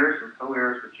are heirs and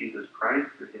co-heirs with Jesus Christ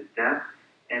through his death,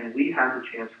 and we have the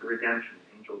chance for redemption.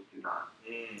 Angels do not.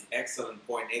 Excellent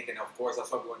point, Nathan. Of course,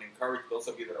 that's why we want to encourage those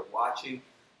of you that are watching,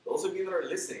 those of you that are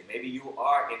listening. Maybe you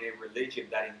are in a religion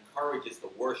that encourages the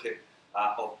worship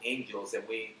of angels, and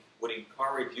we would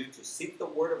encourage you to seek the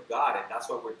Word of God, and that's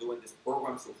why we're doing this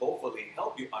program, to hopefully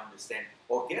help you understand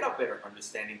or get a better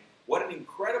understanding what an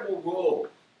incredible role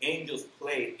angels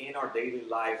play in our daily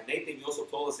lives. Nathan, you also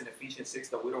told us in Ephesians 6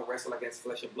 that we don't wrestle against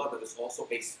flesh and blood, that there's also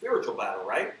a spiritual battle,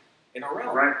 right? In our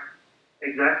realm. Right.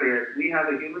 Exactly. We have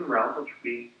a human realm which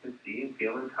we can see and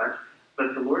feel and touch,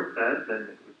 but the Lord says,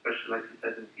 and especially like he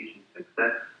says in Ephesians 6,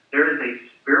 that there is a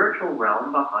spiritual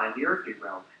realm behind the earthly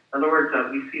realm. In other words,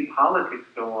 we see politics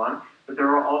go on, but there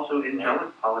are also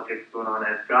angelic politics going on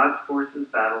as God's forces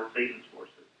battle Satan's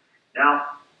forces.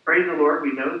 Now, praise the Lord,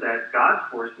 we know that God's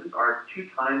forces are 2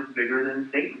 times bigger than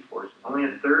Satan's forces. Only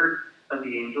a third of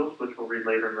the angels, which we'll read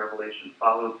later in Revelation,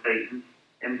 followed Satan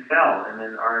and fell, and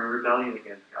then are in rebellion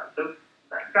against God. So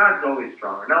God's always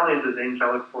stronger. Not only is his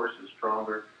angelic forces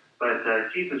stronger, but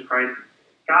Jesus Christ,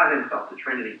 God himself, the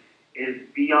Trinity, is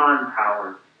beyond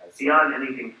power, beyond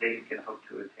anything Satan can hope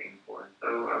to attain for. And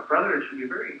so, brother, it should be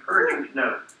very encouraging to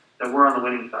know that we're on the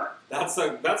winning side. That's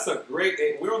a great.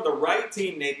 We're on the right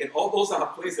team, Nathan. All those that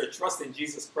have placed their trust in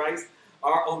Jesus Christ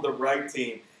are on the right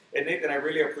team. And Nathan, I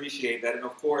really appreciate that. And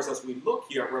of course, as we look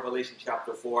here at Revelation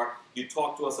chapter 4, you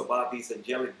talk to us about these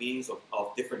angelic beings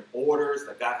of different orders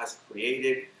that God has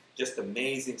created. Just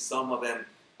amazing. Some of them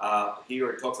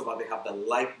here it talks about they have the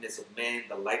likeness of men,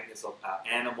 the likeness of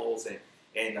animals,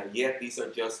 and yet these are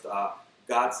just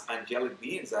God's angelic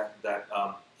beings that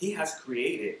he has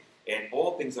created. And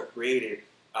all things are created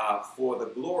for the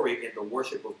glory and the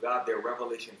worship of God. There,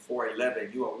 Revelation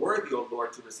 4:11. You are worthy, O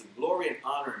Lord, to receive glory and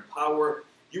honor and power.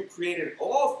 You created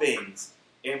all things,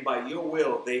 and by your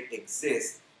will they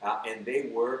exist, and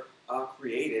they were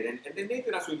created. And then,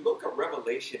 Nathan, as we look at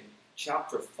Revelation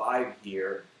chapter 5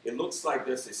 here, it looks like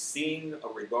there's a scene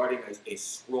regarding a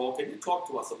scroll. Can you talk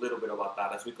to us a little bit about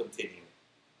that as we continue?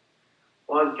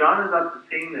 Well, as John is up to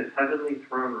seeing this heavenly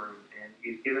throne room, and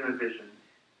he's given a vision,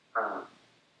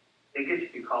 I guess you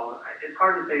could call it, it's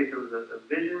hard to say if it was a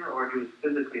vision or if he was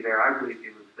physically there. I believe he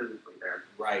was physically there.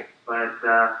 Right. But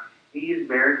he is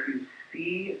there to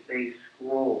see a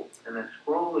scroll, and the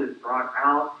scroll is brought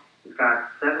out. It's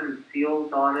got 7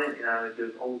 seals on it. You know,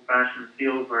 those old-fashioned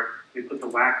seals where you put the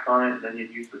wax on it, and then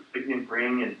you'd use the signet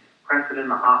ring and press it in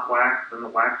the hot wax, and the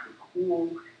wax would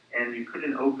cool, and you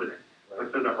couldn't open it. Right.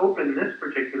 But so to open this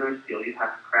particular seal, you'd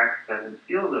have to crack 7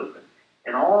 seals open.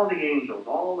 And all the angels,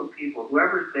 all the people,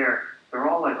 whoever's there, they're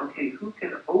all like, okay, who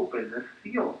can open this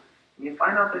seal? And you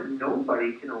find out that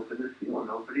nobody can open the seal.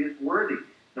 Nobody is worthy.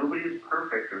 Nobody is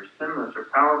perfect or sinless or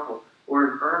powerful or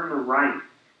has earned the right.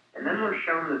 And then we're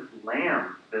shown this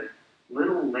lamb, this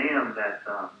little lamb that's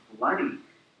bloody.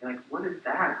 And like, what is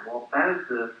that? Well, that is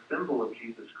the symbol of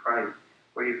Jesus Christ,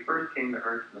 where he first came to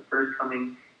earth. In the first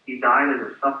coming, he died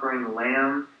as a suffering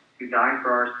lamb who died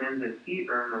for our sins, and he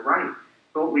earned the right.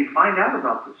 So what we find out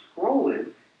about the scroll is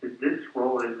this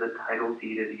scroll is the title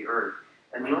deed of the earth.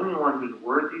 And the only one who's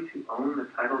worthy to own the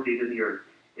title deed of the earth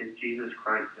is Jesus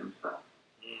Christ himself.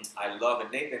 I love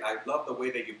it. Nathan, I love the way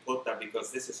that you put that,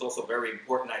 because this is also very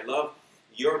important. I love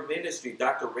your ministry,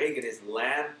 Dr. Reagan, is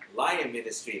Lion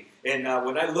Ministry. And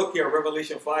when I look here at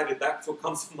Revelation 5, that's what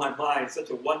comes to my mind. Such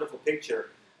a wonderful picture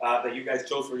that you guys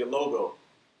chose for your logo.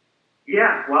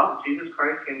 Yeah, well, Jesus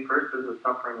Christ came first as a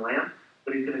suffering lamb,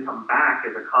 but he's going to come back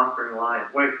as a conquering lion.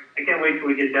 Wait, I can't wait till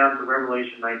we get down to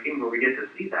Revelation 19 where we get to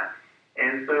see that.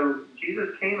 And so Jesus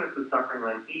came as the suffering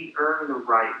lamb. He earned the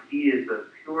right. He is the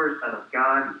pure Son of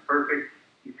God. He's perfect.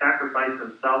 He sacrificed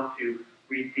himself to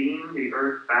redeem the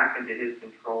earth back into his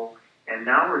control. And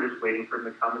now we're just waiting for him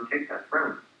to come and take that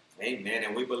throne. Amen.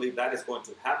 And we believe that is going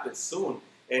to happen soon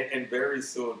and very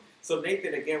soon. So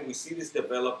Nathan, again, we see this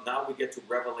develop. Now we get to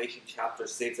Revelation chapter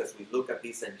 6 as we look at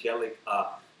these angelic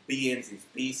beings, these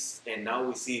beasts. And now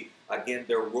we see, again,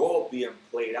 their role being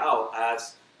played out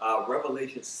as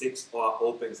Revelation 6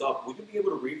 opens up. Would you be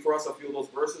able to read for us a few of those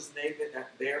verses, Nathan,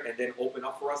 there, and then open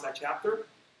up for us that chapter?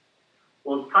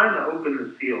 Well, it's time to open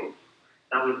the seals.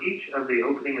 Now, with each of the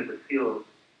opening of the seals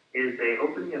is a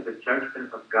opening of the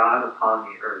judgment of God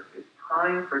upon the earth. It's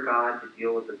time for God to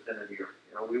deal with the sin of the earth.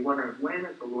 You know, we wonder, when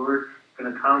is the Lord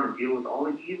going to come and deal with all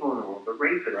the evil in the world, the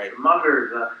rapists, right, the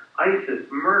muggers, ISIS,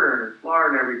 murdering and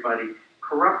slaughtering everybody,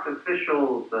 corrupt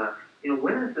officials?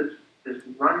 When is this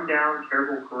run-down,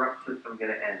 terrible, corrupt system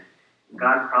going to end?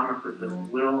 God promises it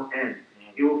will end.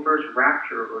 He will first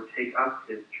rapture or take up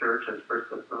his church, as 1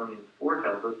 Thessalonians 4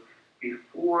 tells us,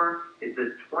 before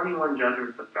the 21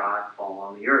 judgments of God fall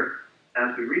on the earth.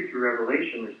 As we read through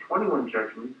Revelation, there's 21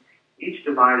 judgments, each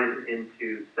divided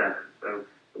into 7. So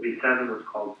there'll be 7 what's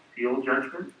called seal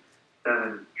judgments,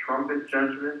 7 trumpet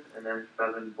judgments, and then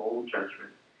 7 bowl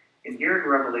judgments. And here in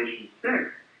Revelation 6,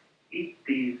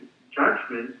 these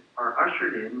judgments are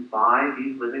ushered in by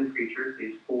these living creatures,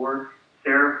 these 4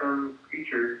 seraphim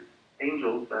creatures,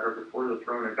 angels that are before the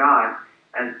throne of God.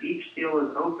 As each seal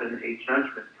is opened, a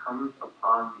judgment comes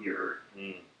upon the earth.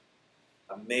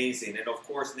 Amazing. And of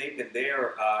course, Nathan,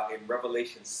 there in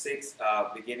Revelation 6,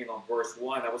 beginning on verse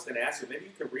 1, I was going to ask you, maybe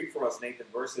you can read for us, Nathan,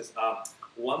 verses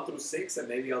 1 through 6, and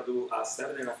maybe I'll do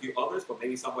 7 and a few others, but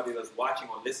maybe somebody that's watching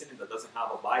or listening that doesn't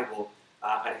have a Bible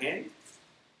at hand.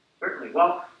 Certainly.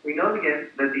 Well, we know again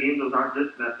that the angels aren't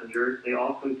just messengers, they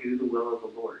also do the will of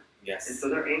the Lord. Yes. And so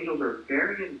their angels are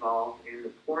very involved in the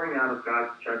pouring out of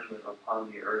God's judgment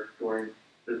upon the earth during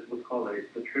this what's called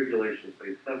the tribulation, so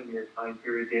a 7-year time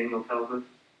period, Daniel tells us,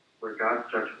 where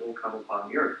God's judgment will come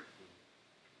upon the earth.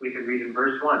 We can read in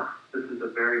verse 1. This is the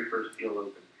very first seal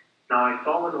opened. Now I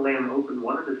saw when the Lamb opened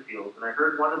one of the seals, and I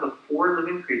heard one of the 4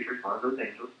 living creatures, one of those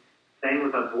angels, saying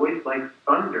with a voice like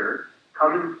thunder,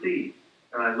 "Come and see."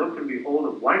 And I looked, and behold,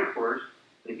 a white horse,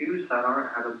 and he who sat on it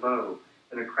had a bow,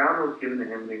 and a crown was given to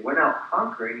him, and he went out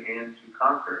conquering and to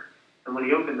conquer. And when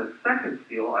he opened the second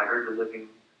seal, I heard the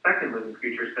second living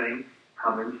creature saying,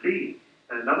 "Come and see."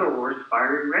 And another horse,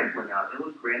 fiery red, went out, and it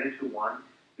was granted to one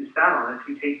who sat on it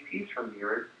to take peace from the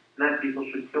earth, and that people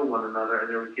should kill one another, and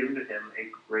there was given to him a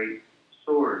great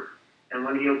sword. And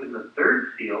when he opened the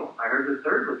third seal, I heard the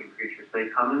third living creature say,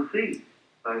 "Come and see."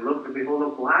 So I looked, and behold,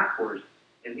 a black horse,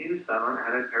 and he who sat on it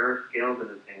had a pair of scales in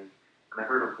his hands. And I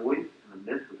heard a voice in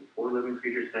the midst of the 4 living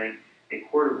creatures saying, "A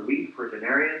quart of wheat for a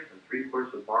denarius, and 3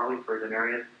 quarts of barley for a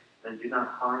denarius, and do not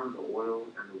harm the oil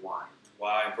and the wine."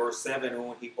 Wow, in verse 7, and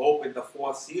when he opened the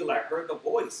 4th seal, I heard the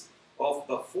voice of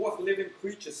the 4th living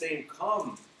creature saying,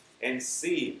 "Come and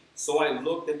see." So I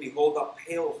looked, and behold, a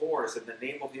pale horse, and the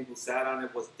name of him who sat on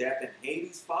it was Death, and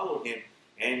Hades followed him,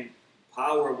 and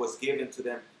power was given to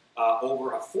them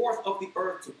over 1/4 of the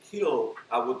earth to kill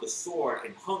with the sword,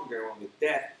 and hunger, and with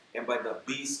death, and by the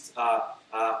beasts of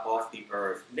the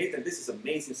earth. Nathan, this is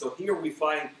amazing. So here we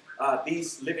find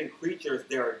these living creatures,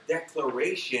 their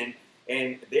declaration,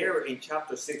 and there in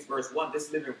chapter 6, verse 1,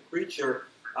 this living creature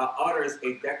utters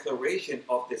a declaration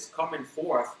of this coming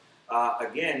forth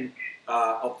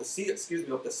of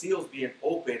the seals being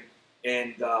opened,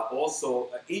 and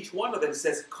also each one of them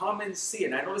says, "Come and see."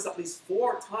 And I noticed at least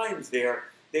 4 times there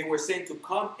they were saying to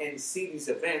come and see these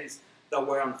events that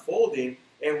were unfolding.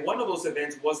 And one of those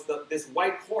events was this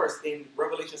white horse in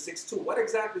Revelation 6:2. What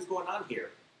exactly is going on here?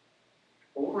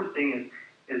 Well, what we're seeing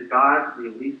is God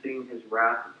releasing his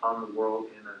wrath upon the world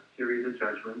in a series of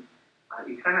judgments.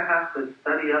 You kind of have to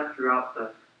study up throughout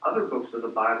the other books of the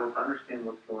Bible to understand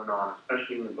what's going on,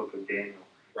 especially in the book of Daniel.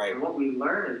 Right. And what we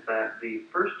learn is that the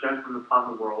first judgment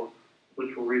upon the world,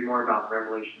 which we'll read more about in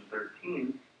Revelation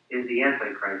 13, is the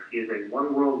Antichrist. He is a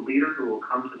one-world leader who will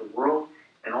come to the world,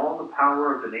 and all the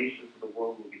power of the nations of the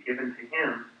world will be given to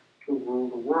him to rule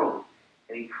the world.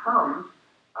 And he comes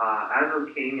as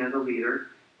a king, as a leader,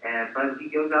 but he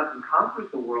goes out and conquers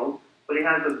the world, but he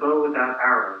has a bow without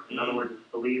arrows. In other words,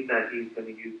 it's believed that he's going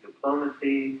to use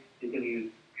diplomacy, he's going to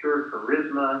use pure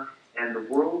charisma, and the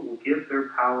world will give their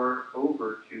power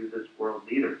over to this world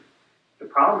leader. The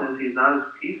problem is he's not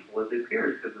as peaceful as it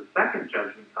appears, because the second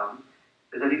judgment comes,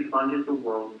 is that he plunges the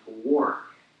world into war.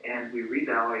 And we read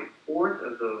how 1/4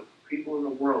 of the people in the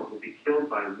world will be killed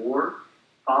by war,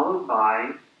 followed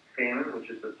by famine, which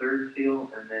is the 3rd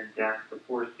seal, and then death, the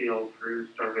 4th seal, through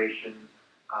starvation,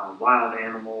 wild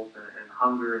animals, and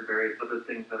hunger, and various other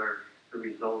things that are the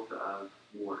result of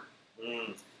war.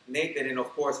 Nathan, and of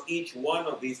course, each one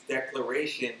of these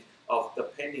declarations of the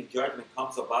pending judgment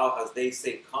comes about as they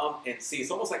say, "Come and see."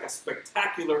 It's almost like a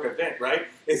spectacular event, right?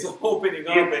 It's opening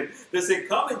up, and they say,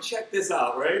 "Come and check this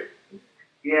out," right?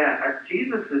 Yeah,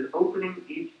 Jesus is opening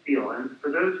each seal. And for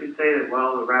those who say that,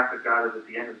 well, the wrath of God is at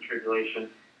the end of the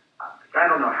tribulation, I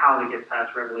don't know how they get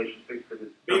past Revelation 6, because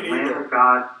it's the Lamb of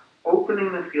God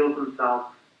opening the seals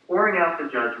himself, pouring out the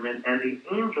judgment, and the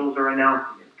angels are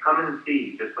announcing it. Come and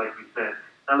see, just like you said.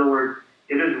 In other words,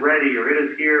 it is ready, or it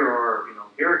is here, or,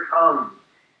 here it comes.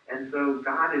 And so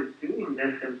God is doing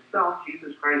this himself,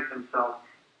 Jesus Christ himself.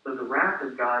 So the wrath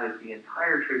of God is the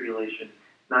entire tribulation,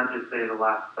 not just, say, the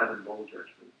last 7 bowl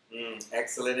judgments.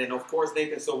 Excellent. And of course,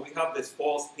 Nathan, so we have this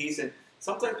false peace, and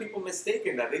sometimes people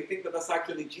mistaken that. They think that that's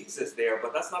actually Jesus there,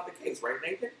 but that's not the case, right,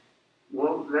 Nathan?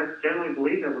 Well, that's generally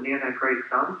believed that when the Antichrist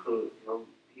comes, so,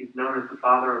 he's known as the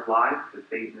father of lies, because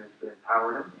Satan has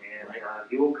empowered him, and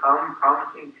he will come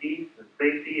promising peace and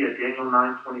safety at Daniel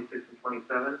 9:26 and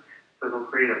 27. So he'll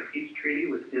create a peace treaty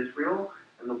with Israel,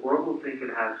 and the world will think it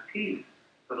has peace.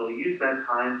 But he'll use that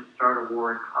time to start a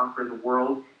war and conquer the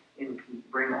world and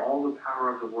bring all the power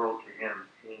of the world to him.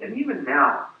 And even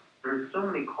now, there's so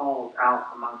many calls out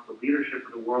amongst the leadership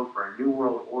of the world for a new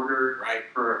world order,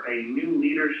 for a new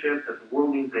leadership, that the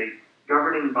world needs a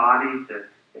governing body to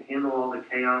handle all the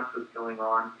chaos that's going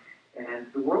on.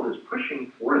 And the world is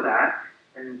pushing for that,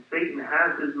 and Satan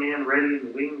has his man ready and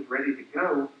the wings ready to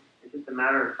go. It's just a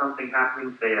matter of something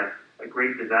happening, say a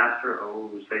great disaster,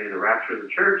 say the rapture of the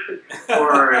church,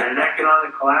 or an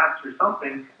economic collapse or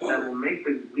something that will make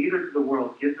the leaders of the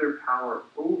world give their power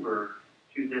over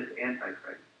to this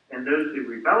Antichrist. And those who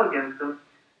rebel against him,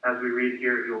 as we read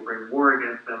here, he will bring war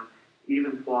against them,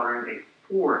 even slaughtering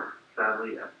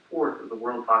sadly, a fourth of the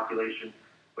world population,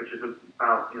 which is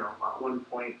about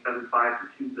 1.75 to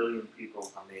 2 billion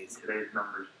people Amazing. in today's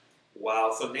numbers.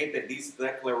 Wow. So Nathan, these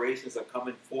declarations are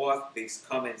coming forth. These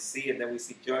come and see, and then we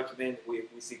see judgment. We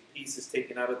see pieces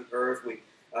taken out of the earth.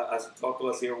 As you talk to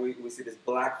us here, we see this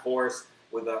black horse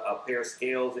with a pair of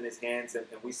scales in his hands, and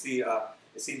we see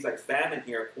it seems like famine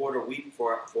here, a quarter wheat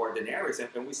for a denarius,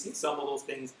 and we see some of those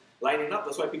things lining up.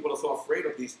 That's why people are so afraid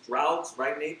of these droughts,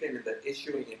 right, Nathan, and the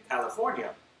issue in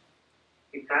California.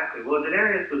 Exactly. Well, a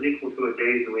denarius was equal to a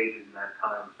day's wages in that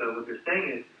time. So what they're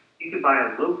saying is you could buy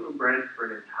a loaf of bread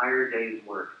for an entire day's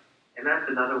work. And that's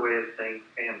another way of saying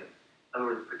famine. In other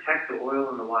words, protect the oil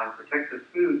and the wine, protect the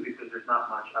food because there's not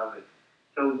much of it.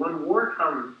 So when war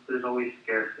comes, there's always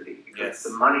scarcity because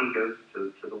the money goes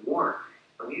to the war.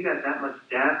 So when you got that much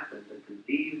death and the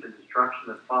disease and destruction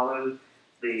that follows,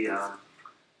 the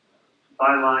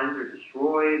supply lines are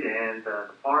destroyed and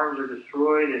the farms are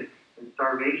destroyed and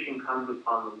starvation comes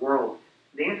upon the world.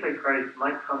 The Antichrist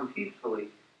might come peacefully,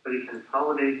 but he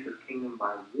consolidates his kingdom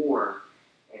by war.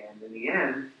 And in the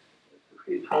end,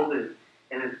 he's told it.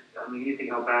 And you think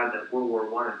how bad that World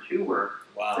War I and II were.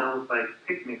 Wow. It sounds like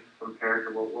picnics compared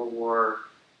to what World War,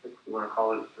 if you want to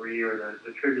call it III, or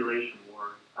the Tribulation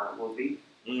War will be.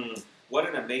 What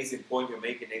an amazing point you're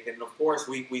making, Nathan. And of course,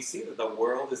 we see that the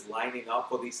world is lining up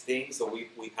for these things. So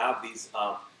we have these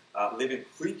living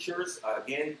creatures,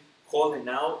 again, calling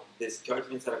out these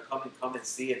judgments that are coming, come and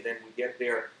see. And then we get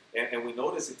there, and we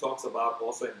notice it talks about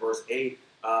also in verse 8,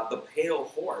 the pale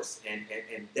horse and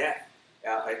death.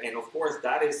 And of course,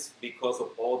 that is because of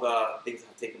all the things that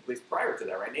have taken place prior to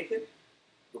that, right, Nathan?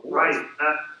 Right.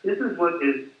 This is what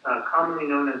is commonly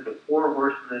known as the four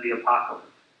horsemen of the apocalypse.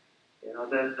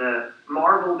 The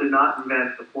Marvel did not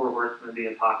invent the four horsemen of the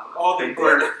apocalypse. Oh, they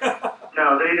did?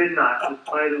 No, they did not.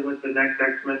 Despite what the next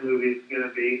X-Men movie is going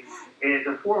to be, and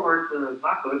the four horsemen of the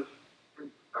apocalypse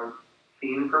are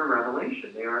seen from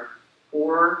Revelation. They are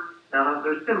four. Now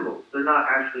they're symbols. They're not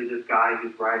actually this guy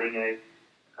who's riding a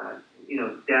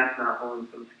death, not holding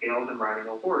some scales and riding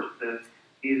a horse.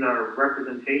 These are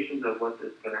representations of what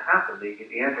is going to happen.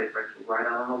 The Antichrist will ride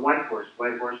on a white horse.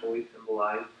 White horse always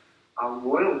symbolized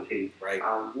royalty. Right.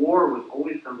 War was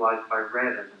always symbolized by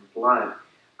red, as in blood.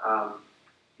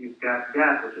 You've got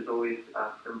death, which is always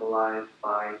symbolized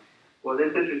by. Well,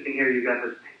 it's interesting here. You've got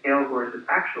this pale horse. It's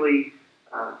actually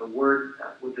the word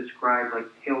would describe like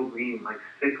pale green, like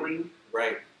sickly.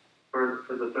 Right. For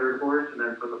the third horse, and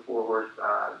then for the four horse,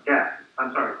 death.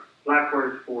 I'm sorry, black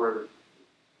horse for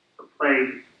the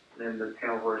plague, and then the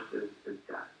pale horse is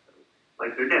death. So,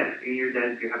 like they're dead. You're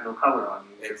dead if you have no color on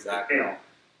you. Exactly. You're pale.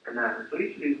 And so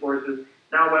each of these horses,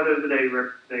 now whether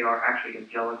they are actually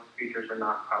angelic creatures or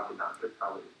not, probably not. They're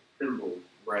probably symbols.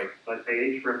 Right. But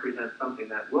they each represent something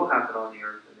that will happen on the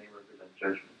earth, and they represent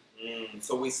judgment.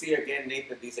 So we see again,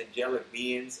 Nathan, these angelic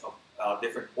beings of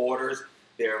different orders.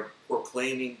 They're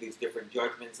proclaiming these different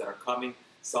judgments that are coming.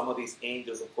 Some of these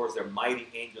angels, of course, they're mighty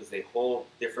angels. They hold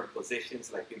different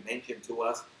positions, like you mentioned to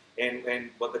us.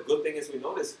 But the good thing is we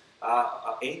notice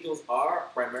angels are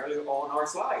primarily on our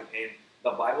side. And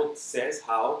the Bible says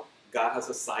how God has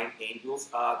assigned angels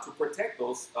to protect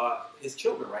those his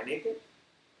children, right, Nathan?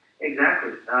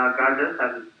 Exactly. God does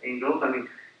have his angels.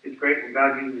 It's great when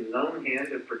God uses his own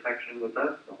hand of protection with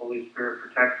us. The Holy Spirit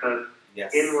protects us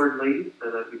inwardly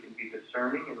so that we can be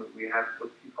discerning, and we have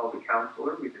what you call the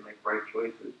counselor. We can make right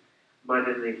choices. But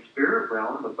in the spirit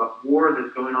realm, the war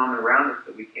that's going on around us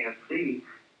that we can't see,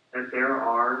 that there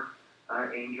are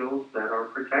angels that are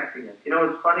protecting us.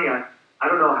 It's funny. I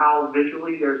don't know how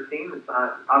visually they're seen.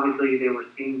 Obviously, they were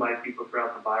seen by people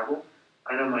throughout the Bible.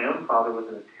 I know my own father was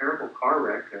in a terrible car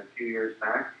wreck a few years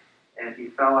back, and he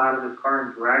fell out of his car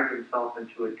and dragged himself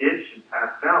into a ditch and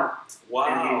passed out. Wow.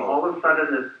 And all of a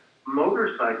sudden, this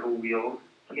motorcycle wheel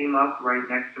came up right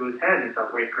next to his head. He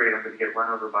thought, wait, great, I'm going to get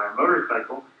run over by a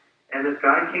motorcycle. And this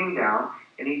guy came down,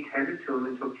 and he tended to him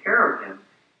and took care of him.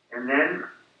 And then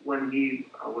when he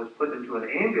was put into an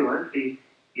ambulance, he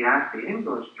asked the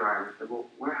ambulance driver, said, well,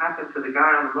 what happened to the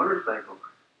guy on the motorcycle?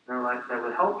 And they're like, that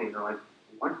would help me. And they're like,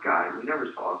 what guy? We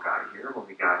never saw a guy here when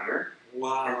we got here.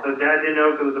 Wow. And so Dad didn't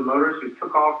know if it was a motorist who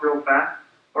took off real fast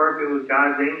or if it was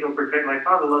God's angel protecting. My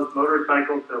father loves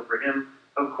motorcycles, so for him,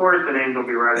 of course an angel will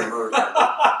be riding a motorcycle.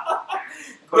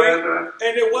 Great.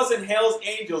 And it wasn't Hell's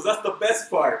Angels. That's the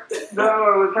best part. No,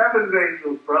 it was Heaven's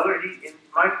Angels, brother.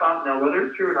 My father, now whether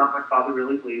it's true or not, my father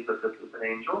really believes that this was an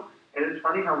angel. And it's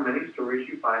funny how many stories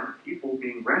you find of people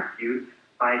being rescued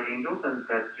by angels and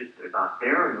that just they're not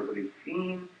there and nobody's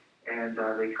seen, and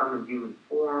they come in human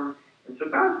form. And so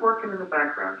God's working in the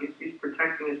background. He's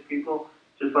protecting his people,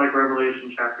 just like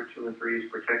Revelation chapter 2 and 3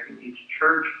 is protecting each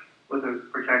church with a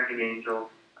protecting angel.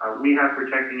 We have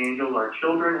protecting angels. Our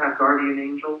children have guardian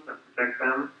angels that protect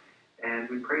them, and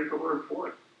we praise the Lord for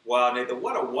it. Wow, Nathan,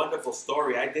 what a wonderful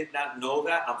story. I did not know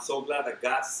that. I'm so glad that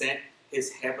God sent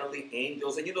his heavenly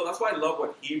angels. And that's why I love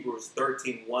what Hebrews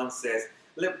 13:1 says.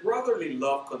 Let brotherly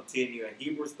love continue. And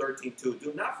Hebrews 13:2,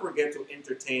 do not forget to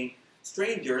entertain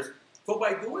strangers, for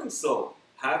by doing so,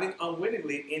 having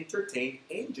unwittingly entertained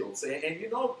angels. And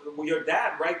your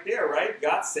dad right there, right?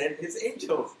 God sent his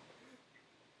angels.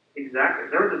 Exactly.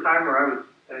 There was a time where I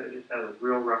just had a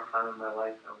real rough time in my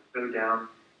life. I was so down,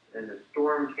 and the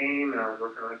storm came, and I was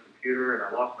working on a computer, and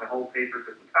I lost my whole paper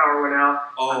because the power went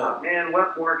out. Oh. I thought, man,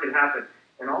 what more could happen?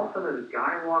 And all of a sudden, this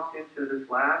guy walked into this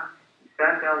lab. He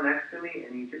sat down next to me,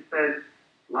 and he just said,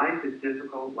 life is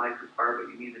difficult, life is hard,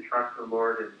 but you need to trust the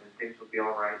Lord, and things will be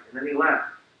all right. And then he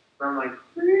left. So I'm like,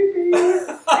 creepy,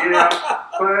 but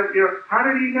how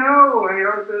did he know?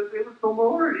 It was the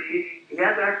Lord. He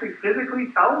had to actually physically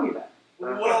tell me that.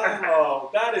 Wow,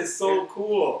 that is so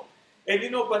cool. And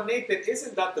but Nathan,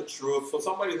 isn't that the truth? For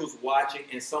somebody who's watching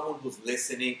and someone who's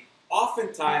listening,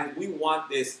 oftentimes we want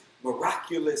this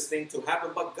miraculous thing to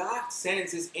happen, but God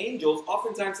sends his angels,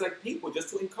 oftentimes like people, just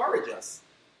to encourage us.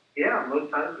 Yeah, most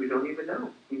times we don't even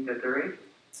know that they're angels.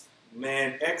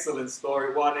 Man, excellent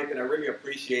story. Wow, Nathan, I really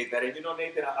appreciate that. And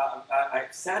Nathan,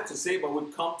 I'm sad to say, but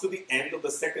we've come to the end of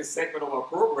the second segment of our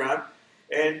program,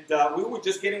 and we were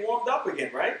just getting warmed up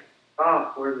again, right?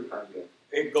 Oh, where did the time go?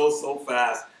 It goes so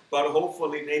fast. But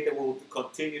hopefully, Nathan, will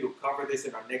continue to cover this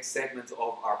in our next segments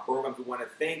of our program. We want to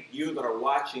thank you that are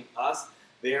watching us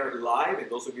there live, and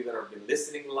those of you that have been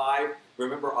listening live.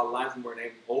 Remember, our lines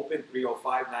remain open,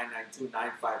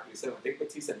 305-992-9537. Vic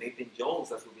Batista, Nathan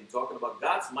Jones, as we've been talking about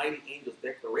God's mighty angels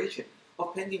declaration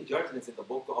of pending judgments in the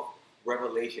book of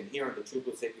Revelation here on the Truth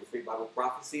Will Set You Free Bible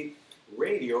Prophecy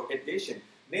Radio Edition.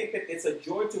 Nathan, it's a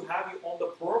joy to have you on the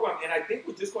program, and I think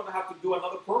we're just going to have to do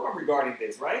another program regarding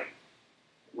this, right?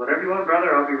 Whatever you want,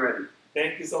 brother, I'll be ready.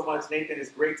 Thank you so much, Nathan.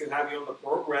 It's great to have you on the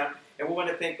program. And we want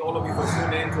to thank all of you for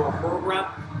tuning in to our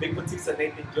program. Vic Batista,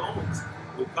 Nathan Jones.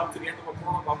 We've come to the end of our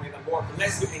program, but may the Lord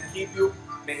bless you and keep you.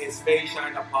 May his face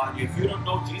shine upon you. If you don't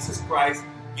know Jesus Christ,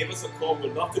 give us a call.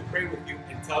 We'd love to pray with you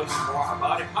and tell you more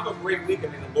about it. Have a great week,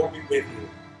 and may the Lord be with you.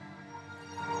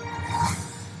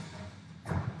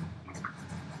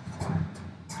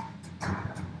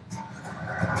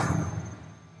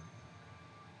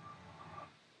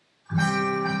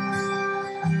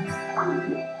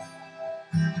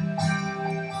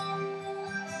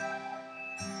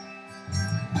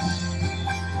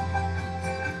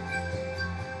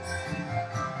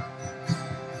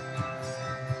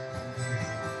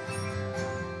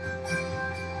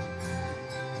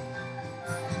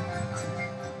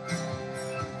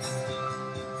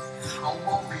 I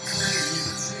won't be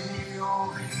claimed in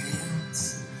your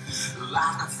hands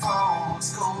like a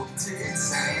false sculpted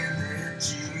sand that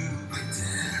you put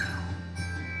down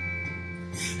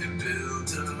and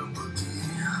build up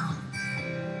again.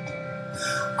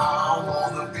 I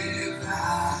wanna be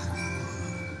like